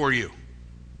heaven before you?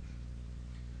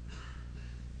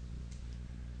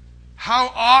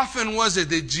 How often was it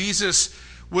that Jesus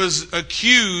was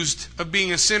accused of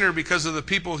being a sinner because of the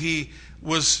people he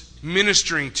was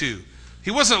ministering to?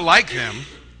 He wasn't like them.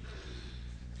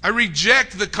 I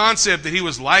reject the concept that he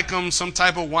was like them, some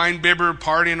type of wine bibber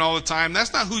partying all the time.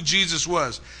 That's not who Jesus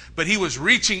was. But he was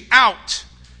reaching out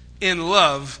in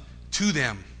love to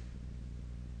them.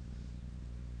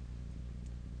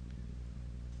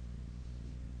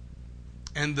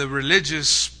 And the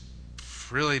religious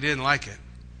really didn't like it.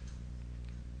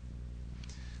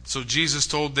 So Jesus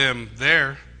told them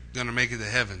they're going to make it to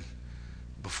heaven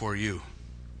before you.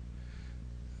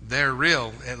 They're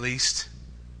real, at least,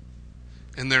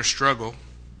 in their struggle.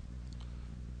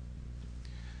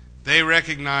 They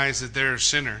recognize that they're a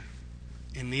sinner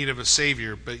in need of a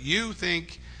Savior, but you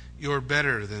think you're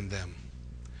better than them.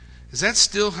 Is that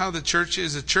still how the church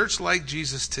is? A church like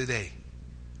Jesus today?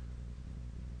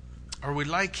 Are we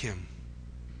like him?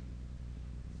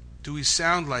 Do we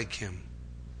sound like him?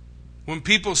 When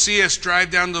people see us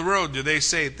drive down the road, do they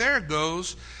say, there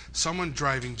goes someone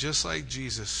driving just like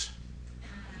Jesus?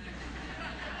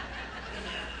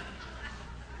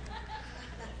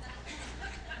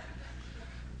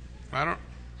 I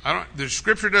don't, the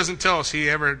scripture doesn't tell us he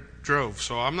ever drove,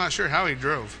 so I'm not sure how he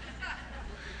drove.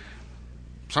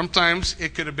 Sometimes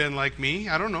it could have been like me.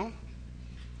 I don't know.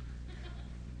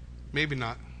 Maybe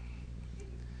not.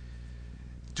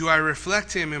 Do I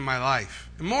reflect him in my life?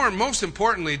 And most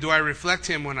importantly, do I reflect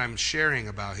him when I'm sharing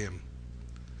about him?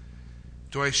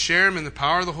 Do I share him in the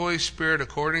power of the Holy Spirit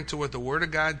according to what the Word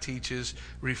of God teaches,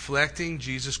 reflecting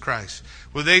Jesus Christ?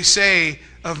 Will they say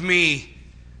of me,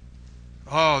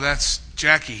 oh, that's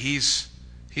Jackie, he's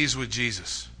with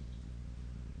Jesus?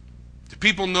 Do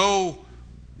people know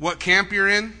what camp you're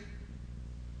in?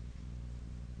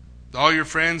 Do all your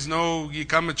friends know you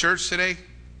come to church today?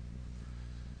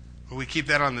 Or we keep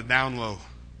that on the down low?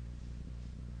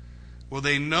 Will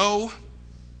they know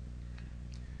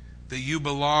that you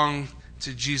belong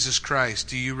to Jesus Christ?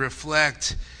 Do you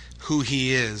reflect who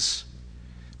he is?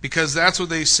 Because that's what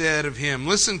they said of him.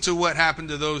 Listen to what happened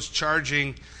to those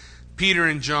charging Peter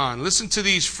and John. Listen to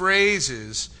these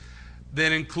phrases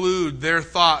that include their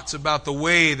thoughts about the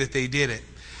way that they did it.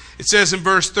 It says in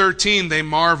verse 13, they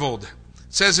marveled. It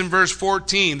says in verse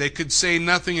 14, they could say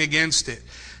nothing against it.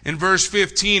 In verse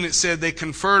 15, it said they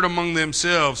conferred among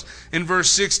themselves. In verse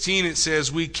 16, it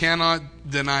says, we cannot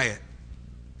deny it.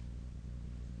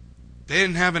 They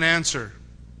didn't have an answer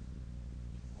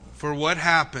for what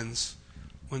happens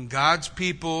when God's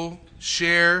people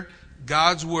share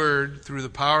God's word through the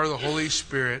power of the Holy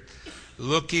Spirit,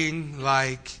 looking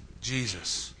like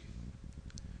Jesus.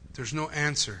 There's no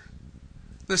answer.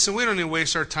 Listen, we don't need to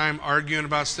waste our time arguing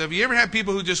about stuff. You ever have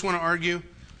people who just want to argue?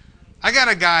 I got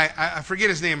a guy, I forget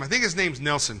his name. I think his name's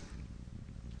Nelson.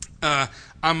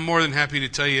 I'm more than happy to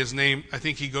tell you his name. I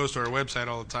think he goes to our website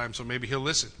all the time, so maybe he'll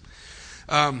listen.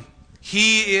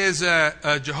 He is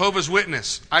a Jehovah's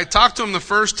Witness. I talked to him the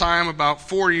first time about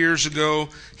 4 years ago.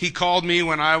 He called me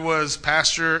when I was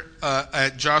pastor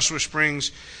at Joshua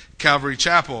Springs Calvary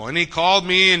Chapel. And he called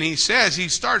me and he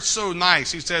starts so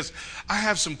nice. He says, I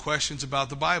have some questions about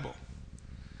the Bible.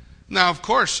 Now, of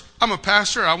course, I'm a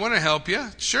pastor. I want to help you.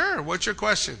 Sure. What's your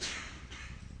question?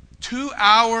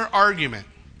 2-hour argument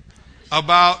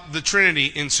about the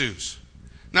Trinity ensues.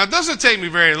 Now, it doesn't take me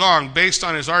very long based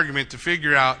on his argument to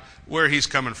figure out where he's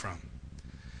coming from.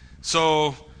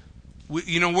 So,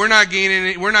 we're not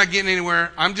getting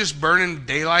anywhere. I'm just burning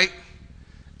daylight.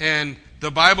 And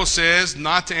the Bible says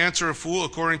not to answer a fool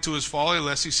according to his folly,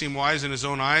 lest he seem wise in his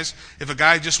own eyes. If a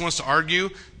guy just wants to argue,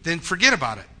 then forget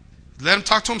about it. Let him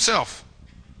talk to himself.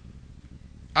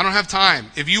 I don't have time.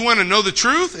 If you want to know the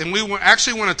truth and we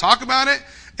actually want to talk about it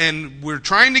and we're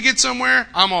trying to get somewhere,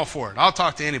 I'm all for it. I'll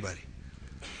talk to anybody.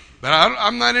 But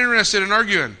I'm not interested in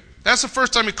arguing. That's the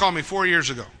first time he called me 4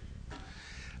 years ago.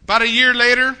 About a year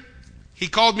later, he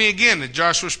called me again at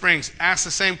Joshua Springs, asked the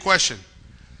same question.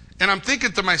 And I'm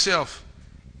thinking to myself,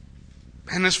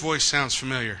 man, this voice sounds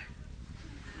familiar.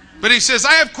 But he says,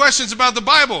 I have questions about the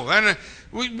Bible. And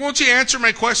won't you answer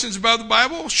my questions about the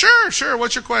Bible? Sure.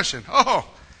 What's your question? Oh,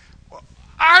 well,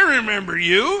 I remember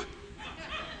you.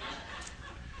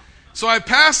 So I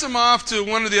passed him off to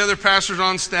one of the other pastors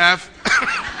on staff.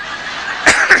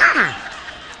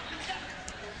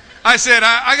 I said,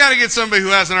 I got to get somebody who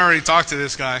hasn't already talked to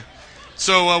this guy.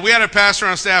 So we had a pastor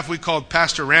on staff we called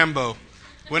Pastor Rambo.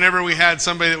 Whenever we had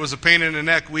somebody that was a pain in the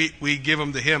neck, we give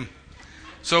them to him.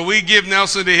 So we give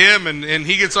Nelson to him, and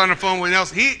he gets on the phone with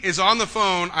Nelson. He is on the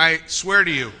phone, I swear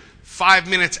to you, 5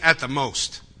 minutes at the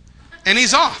most. And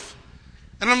he's off.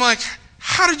 And I'm like,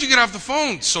 how did you get off the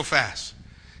phone so fast?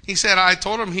 He said, I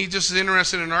told him he just is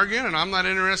interested in arguing, and I'm not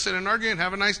interested in arguing.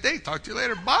 Have a nice day. Talk to you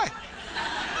later. Bye.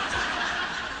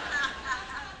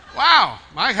 Wow,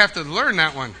 I have to learn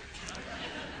that one.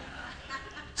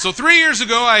 So 3 years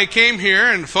ago, I came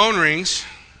here and the phone rings.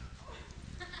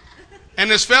 And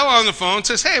this fellow on the phone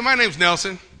says, hey, my name's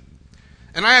Nelson.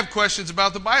 And I have questions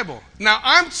about the Bible. Now,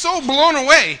 I'm so blown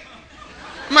away.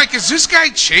 I'm like, is this guy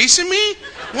chasing me?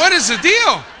 What is the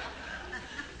deal?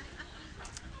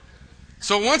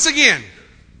 So once again,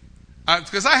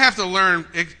 because I have to learn,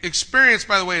 experience,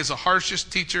 by the way, is the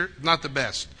harshest teacher, not the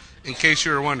best, in case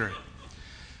you were wondering.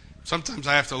 Sometimes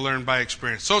I have to learn by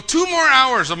experience. So 2 more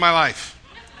hours of my life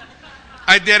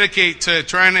I dedicate to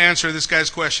trying to answer this guy's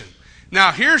question.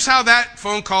 Now, here's how that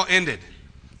phone call ended.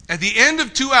 At the end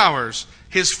of 2 hours,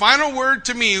 his final word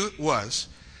to me was,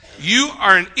 you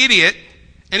are an idiot,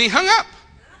 and he hung up.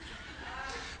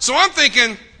 So I'm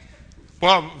thinking,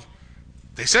 well,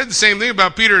 they said the same thing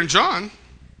about Peter and John.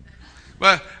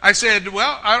 But I said,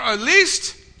 well, at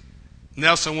least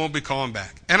Nelson won't be calling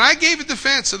back. And I gave a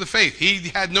defense of the faith. He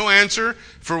had no answer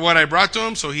for what I brought to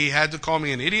him, so he had to call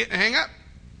me an idiot and hang up.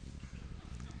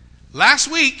 Last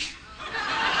week,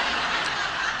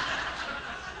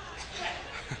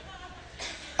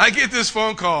 I get this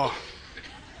phone call.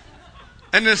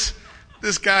 And this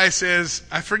guy says,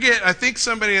 I forget, I think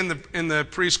somebody in the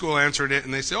preschool answered it,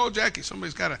 and they say, oh, Jackie,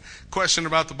 somebody's got a question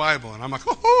about the Bible. And I'm like,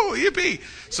 oh, yippee.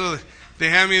 So they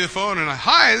hand me the phone, and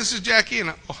hi, this is Jackie.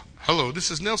 And oh, hello,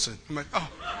 this is Nelson. I'm like,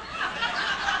 oh.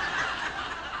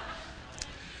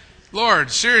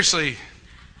 Lord, seriously.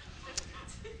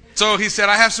 So he said,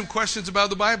 I have some questions about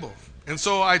the Bible. And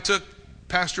so I took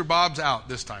Pastor Bob's out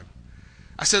this time.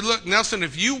 I said, look, Nelson,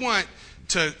 if you want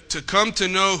to come to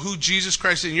know who Jesus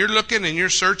Christ is, and you're looking and you're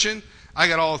searching, I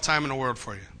got all the time in the world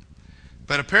for you.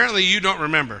 But apparently you don't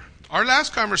remember. Our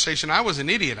last conversation, I was an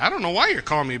idiot. I don't know why you're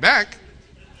calling me back.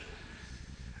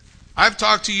 I've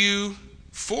talked to you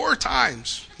 4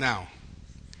 times now.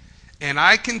 And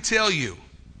I can tell you,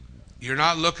 you're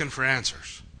not looking for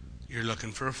answers. You're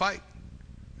looking for a fight.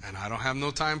 And I don't have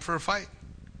no time for a fight.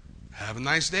 Have a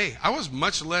nice day. I was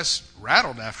much less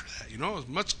rattled after that. I was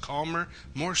much calmer,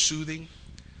 more soothing.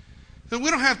 And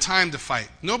we don't have time to fight.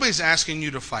 Nobody's asking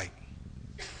you to fight.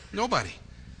 Nobody.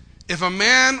 If a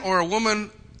man or a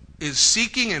woman is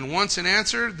seeking and wants an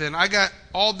answer, then I got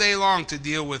all day long to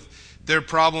deal with their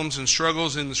problems and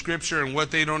struggles in the Scripture and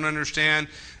what they don't understand.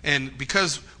 And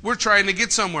because we're trying to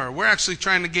get somewhere, we're actually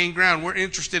trying to gain ground. We're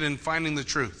interested in finding the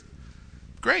truth.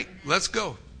 Great, let's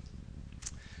go.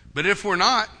 But if we're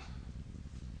not,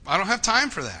 I don't have time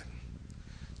for that.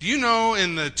 Do you know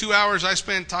in the 2 hours I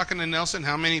spent talking to Nelson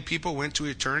how many people went to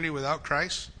eternity without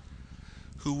Christ?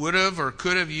 Who would have or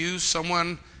could have used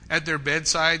someone at their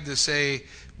bedside to say,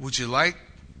 would you like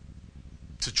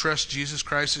to trust Jesus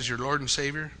Christ as your Lord and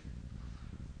Savior?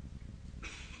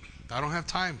 I don't have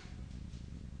time.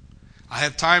 I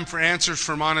have time for answers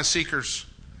from honest seekers.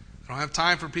 I don't have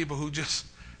time for people who just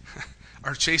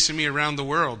are chasing me around the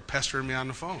world, pestering me on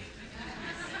the phone.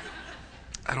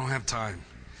 I don't have time.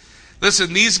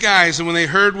 Listen, these guys, and when they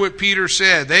heard what Peter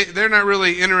said, they're not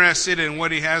really interested in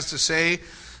what he has to say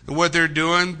and what they're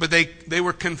doing, but they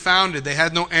were confounded. They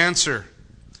had no answer.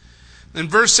 In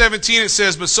verse 17 it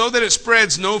says, but so that it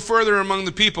spreads no further among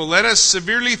the people, let us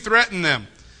severely threaten them,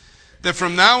 that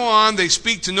from now on they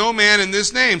speak to no man in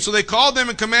this name. So they called them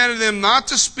and commanded them not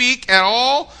to speak at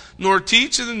all, nor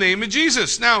teach in the name of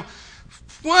Jesus. Now,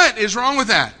 what is wrong with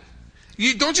that?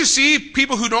 Don't you see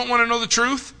people who don't want to know the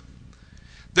truth?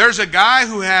 There's a guy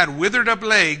who had withered up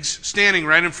legs standing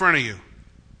right in front of you.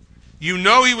 You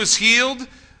know he was healed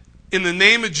in the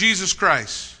name of Jesus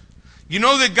Christ. You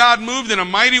know that God moved in a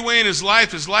mighty way in his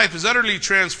life. His life is utterly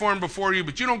transformed before you,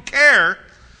 but you don't care.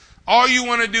 All you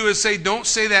want to do is say, don't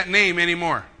say that name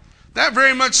anymore. That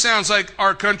very much sounds like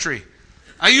our country.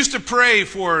 I used to pray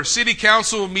for city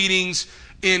council meetings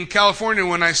in California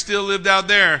when I still lived out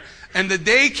there. And the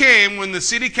day came when the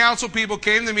city council people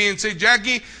came to me and said,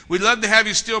 Jackie, we'd love to have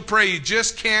you still pray. You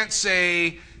just can't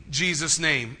say Jesus'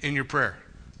 name in your prayer.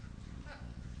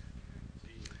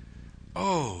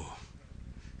 Oh,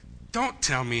 don't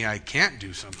tell me I can't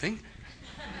do something.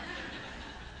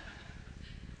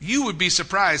 You would be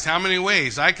surprised how many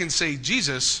ways I can say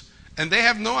Jesus and they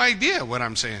have no idea what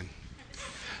I'm saying.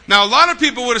 Now, a lot of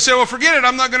people would have said, well, forget it,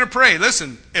 I'm not going to pray.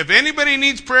 Listen, if anybody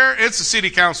needs prayer, it's the city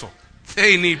council.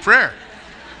 They need prayer.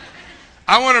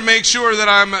 I want to make sure that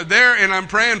I'm there and I'm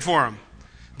praying for them.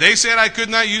 They said I could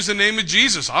not use the name of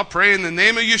Jesus. I'll pray in the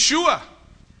name of Yeshua.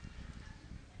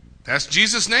 That's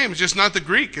Jesus' name. It's just not the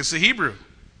Greek. It's the Hebrew.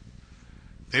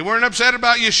 They weren't upset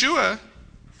about Yeshua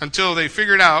until they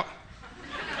figured out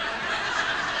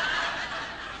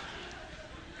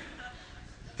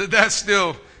that that's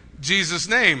still Jesus'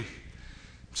 name.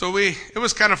 So it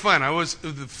was kind of fun.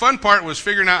 The fun part was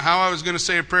figuring out how I was going to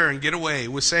say a prayer and get away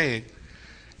with saying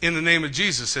in the name of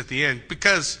Jesus at the end,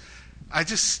 because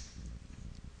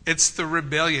it's the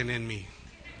rebellion in me.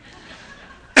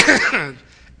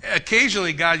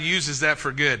 Occasionally God uses that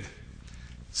for good.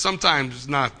 Sometimes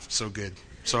not so good.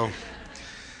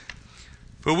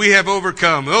 But we have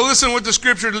overcome. Oh, listen what the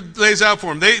Scripture lays out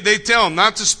for them. They tell them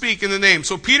not to speak in the name.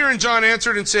 So Peter and John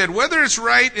answered and said, whether it's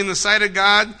right in the sight of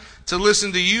God to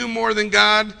listen to you more than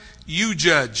God, you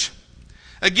judge.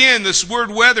 Again, this word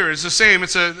whether is the same.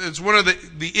 It's one of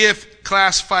the if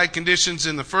classified conditions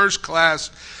in the first class.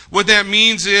 What that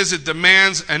means is it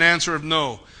demands an answer of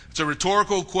no. It's a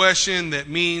rhetorical question that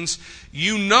means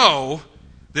you know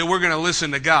that we're going to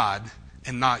listen to God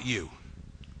and not you.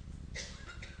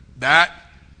 That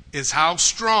is how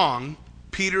strong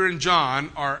Peter and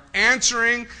John are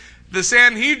answering the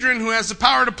Sanhedrin who has the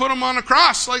power to put them on a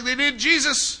cross like they did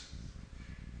Jesus.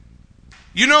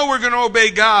 You know we're going to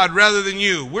obey God rather than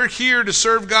you. We're here to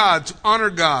serve God, to honor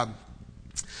God.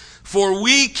 For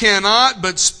we cannot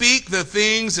but speak the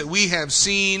things that we have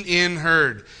seen and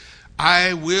heard.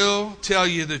 I will tell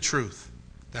you the truth.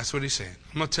 That's what he's saying.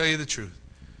 I'm going to tell you the truth.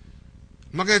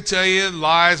 I'm not going to tell you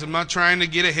lies. I'm not trying to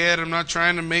get ahead. I'm not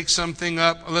trying to make something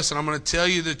up. Listen, I'm going to tell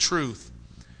you the truth.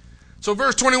 So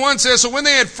verse 21 says, so when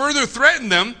they had further threatened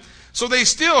them, so they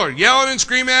still are yelling and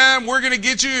screaming at him, we're going to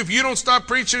get you. If you don't stop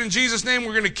preaching in Jesus' name,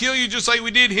 we're going to kill you just like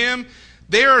we did him.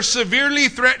 They are severely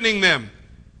threatening them.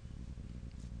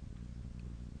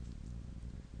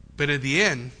 But at the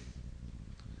end,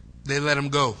 they let him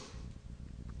go.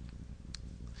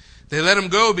 They let him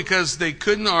go because they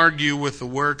couldn't argue with the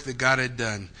work that God had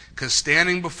done. Because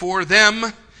standing before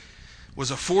them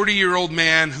was a 40-year-old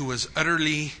man who was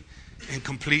utterly and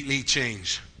completely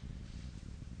changed.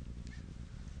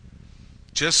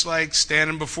 Just like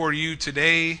standing before you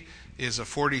today is a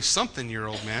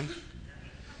 40-something-year-old man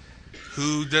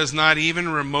who does not even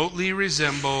remotely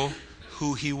resemble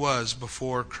who he was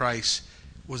before Christ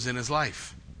was in his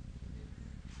life.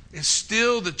 It's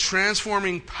still the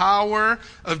transforming power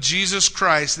of Jesus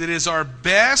Christ that is our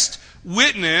best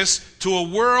witness to a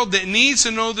world that needs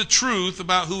to know the truth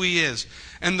about who he is.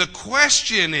 And the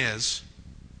question is,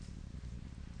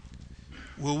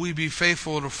 will we be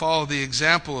faithful to follow the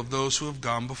example of those who have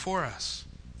gone before us?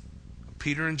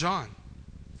 Peter and John.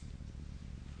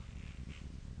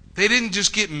 They didn't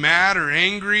just get mad or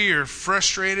angry or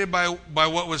frustrated by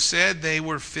what was said. They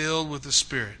were filled with the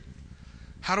Spirit.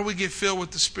 How do we get filled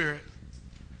with the Spirit?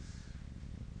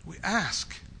 We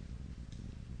ask.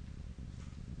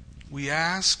 We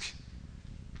ask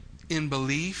in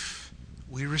belief,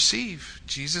 we receive.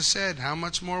 Jesus said, how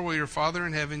much more will your Father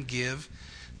in heaven give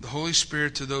the Holy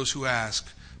Spirit to those who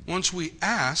ask? Once we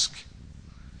ask,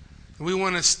 we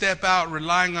want to step out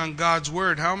relying on God's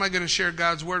Word. How am I going to share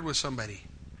God's Word with somebody?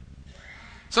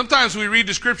 Sometimes we read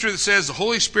the scripture that says the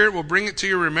Holy Spirit will bring it to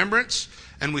your remembrance,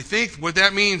 and we think what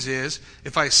that means is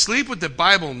if I sleep with the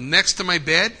Bible next to my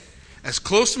bed, as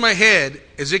close to my head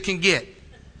as it can get,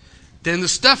 then the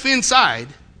stuff inside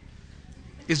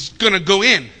is going to go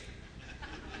in.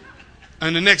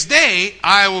 And the next day,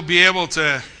 I will be able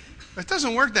to... It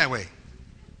doesn't work that way.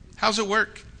 How's it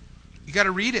work? You got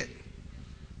to read it.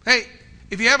 Hey,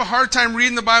 if you have a hard time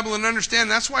reading the Bible and understand,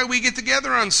 that's why we get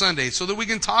together on Sunday, so that we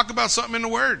can talk about something in the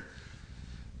Word.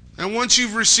 And once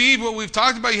you've received what we've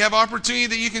talked about, you have opportunity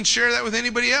that you can share that with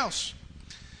anybody else.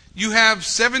 You have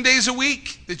 7 days a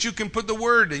week that you can put the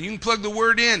Word, and you can plug the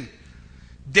Word in.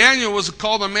 Daniel was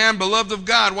called a man beloved of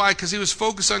God. Why? Because he was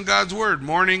focused on God's Word,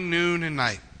 morning, noon, and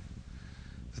night.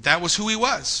 That was who he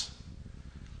was.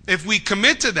 If we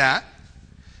commit to that,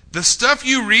 the stuff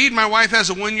you read, my wife has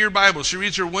a 1-year Bible. She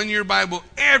reads her 1-year Bible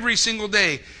every single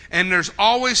day. And there's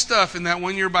always stuff in that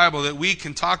 1-year Bible that we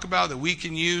can talk about, that we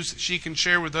can use, that she can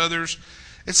share with others.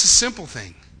 It's a simple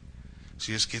thing.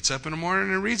 She just gets up in the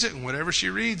morning and reads it. And whatever she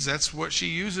reads, that's what she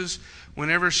uses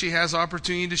whenever she has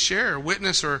opportunity to share,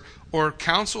 witness, or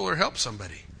counsel, or help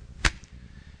somebody.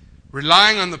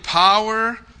 Relying on the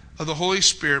power of the Holy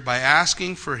Spirit by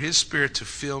asking for His Spirit to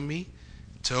fill me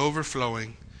to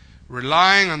overflowing.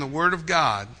 Relying on the Word of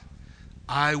God,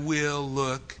 I will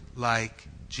look like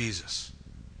Jesus.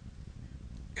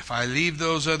 If I leave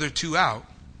those other two out,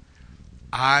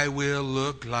 I will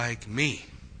look like me.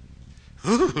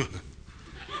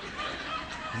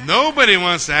 Nobody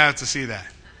wants to have to see that.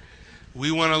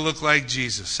 We want to look like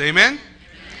Jesus. Amen?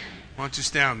 Why don't you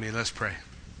stand with me? Let's pray.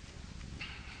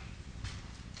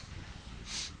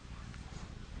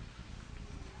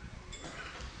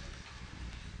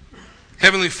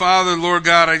 Heavenly Father, Lord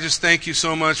God, I just thank you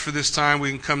so much for this time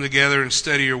we can come together and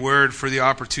study your word, for the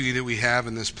opportunity that we have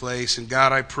in this place. And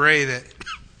God, I pray that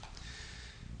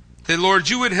Lord,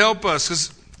 you would help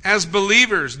us as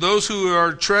believers, those who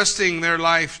are trusting their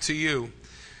life to you.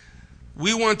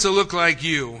 We want to look like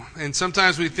you. And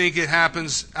sometimes we think it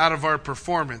happens out of our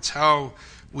performance, how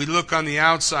we look on the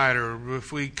outside, or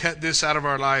if we cut this out of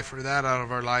our life or that out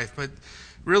of our life. But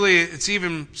really, it's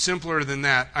even simpler than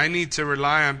that. I need to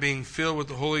rely on being filled with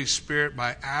the Holy Spirit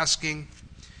by asking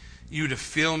you to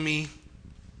fill me,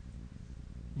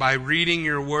 by reading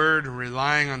your word and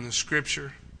relying on the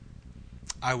Scripture.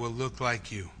 I will look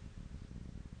like you.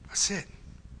 That's it.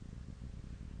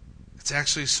 It's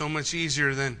actually so much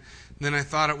easier than I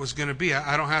thought it was going to be.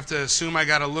 I don't have to assume I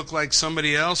got to look like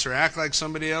somebody else, or act like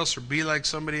somebody else, or be like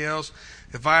somebody else.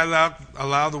 If I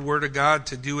allow the Word of God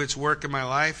to do its work in my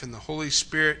life, and the Holy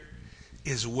Spirit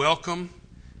is welcome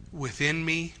within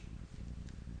me,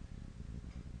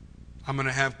 I'm going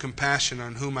to have compassion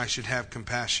on whom I should have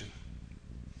compassion.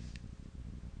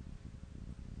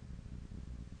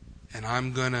 And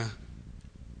I'm going to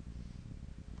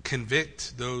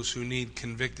convict those who need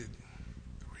convicted,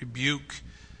 rebuke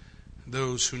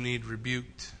those who need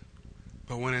rebuked.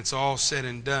 But when it's all said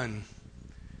and done,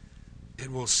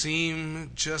 it will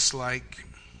seem just like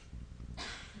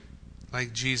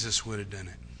Jesus would have done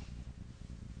it.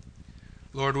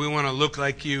 Lord, we want to look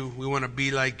like you. We want to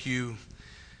be like you.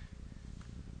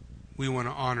 We want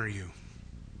to honor you.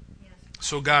 Yes.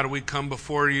 So God, we come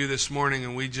before you this morning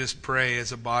and we just pray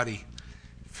as a body.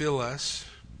 Fill us.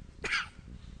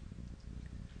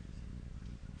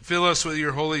 Fill us with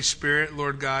your Holy Spirit,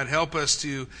 Lord God. Help us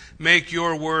to make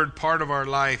your word part of our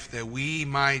life, that we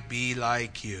might be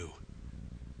like you.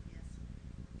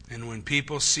 And when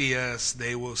people see us,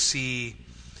 they will see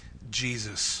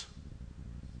Jesus.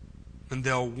 And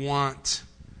they'll want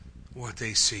what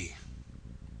they see.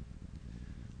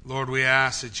 Lord, we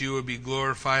ask that you would be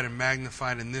glorified and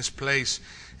magnified in this place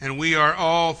And we are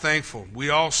all thankful. We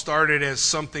all started as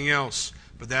something else,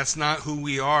 but that's not who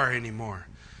we are anymore.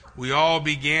 We all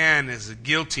began as a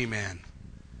guilty man.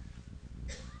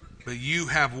 But you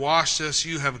have washed us,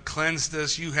 you have cleansed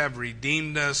us, you have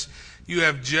redeemed us, you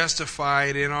have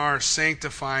justified and are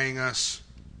sanctifying us.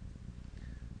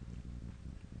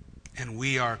 And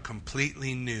we are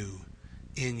completely new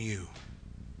in you.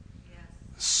 Yes.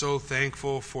 So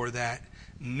thankful for that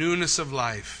newness of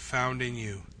life found in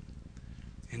you.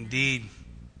 Indeed,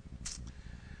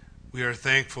 we are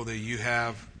thankful that you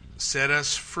have set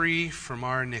us free from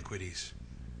our iniquities.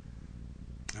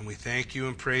 And we thank you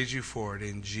and praise you for it.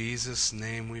 In Jesus'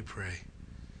 name we pray.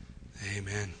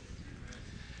 Amen.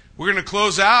 We're going to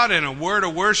close out in a word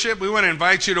of worship. We want to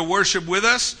invite you to worship with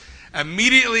us.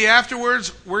 Immediately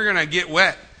afterwards, we're going to get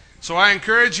wet. So I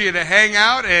encourage you to hang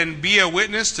out and be a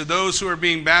witness to those who are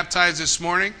being baptized this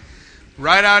morning.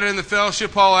 Right out in the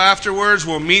fellowship hall afterwards,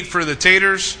 we'll meet for the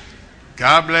taters.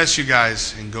 God bless you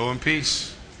guys, and go in peace.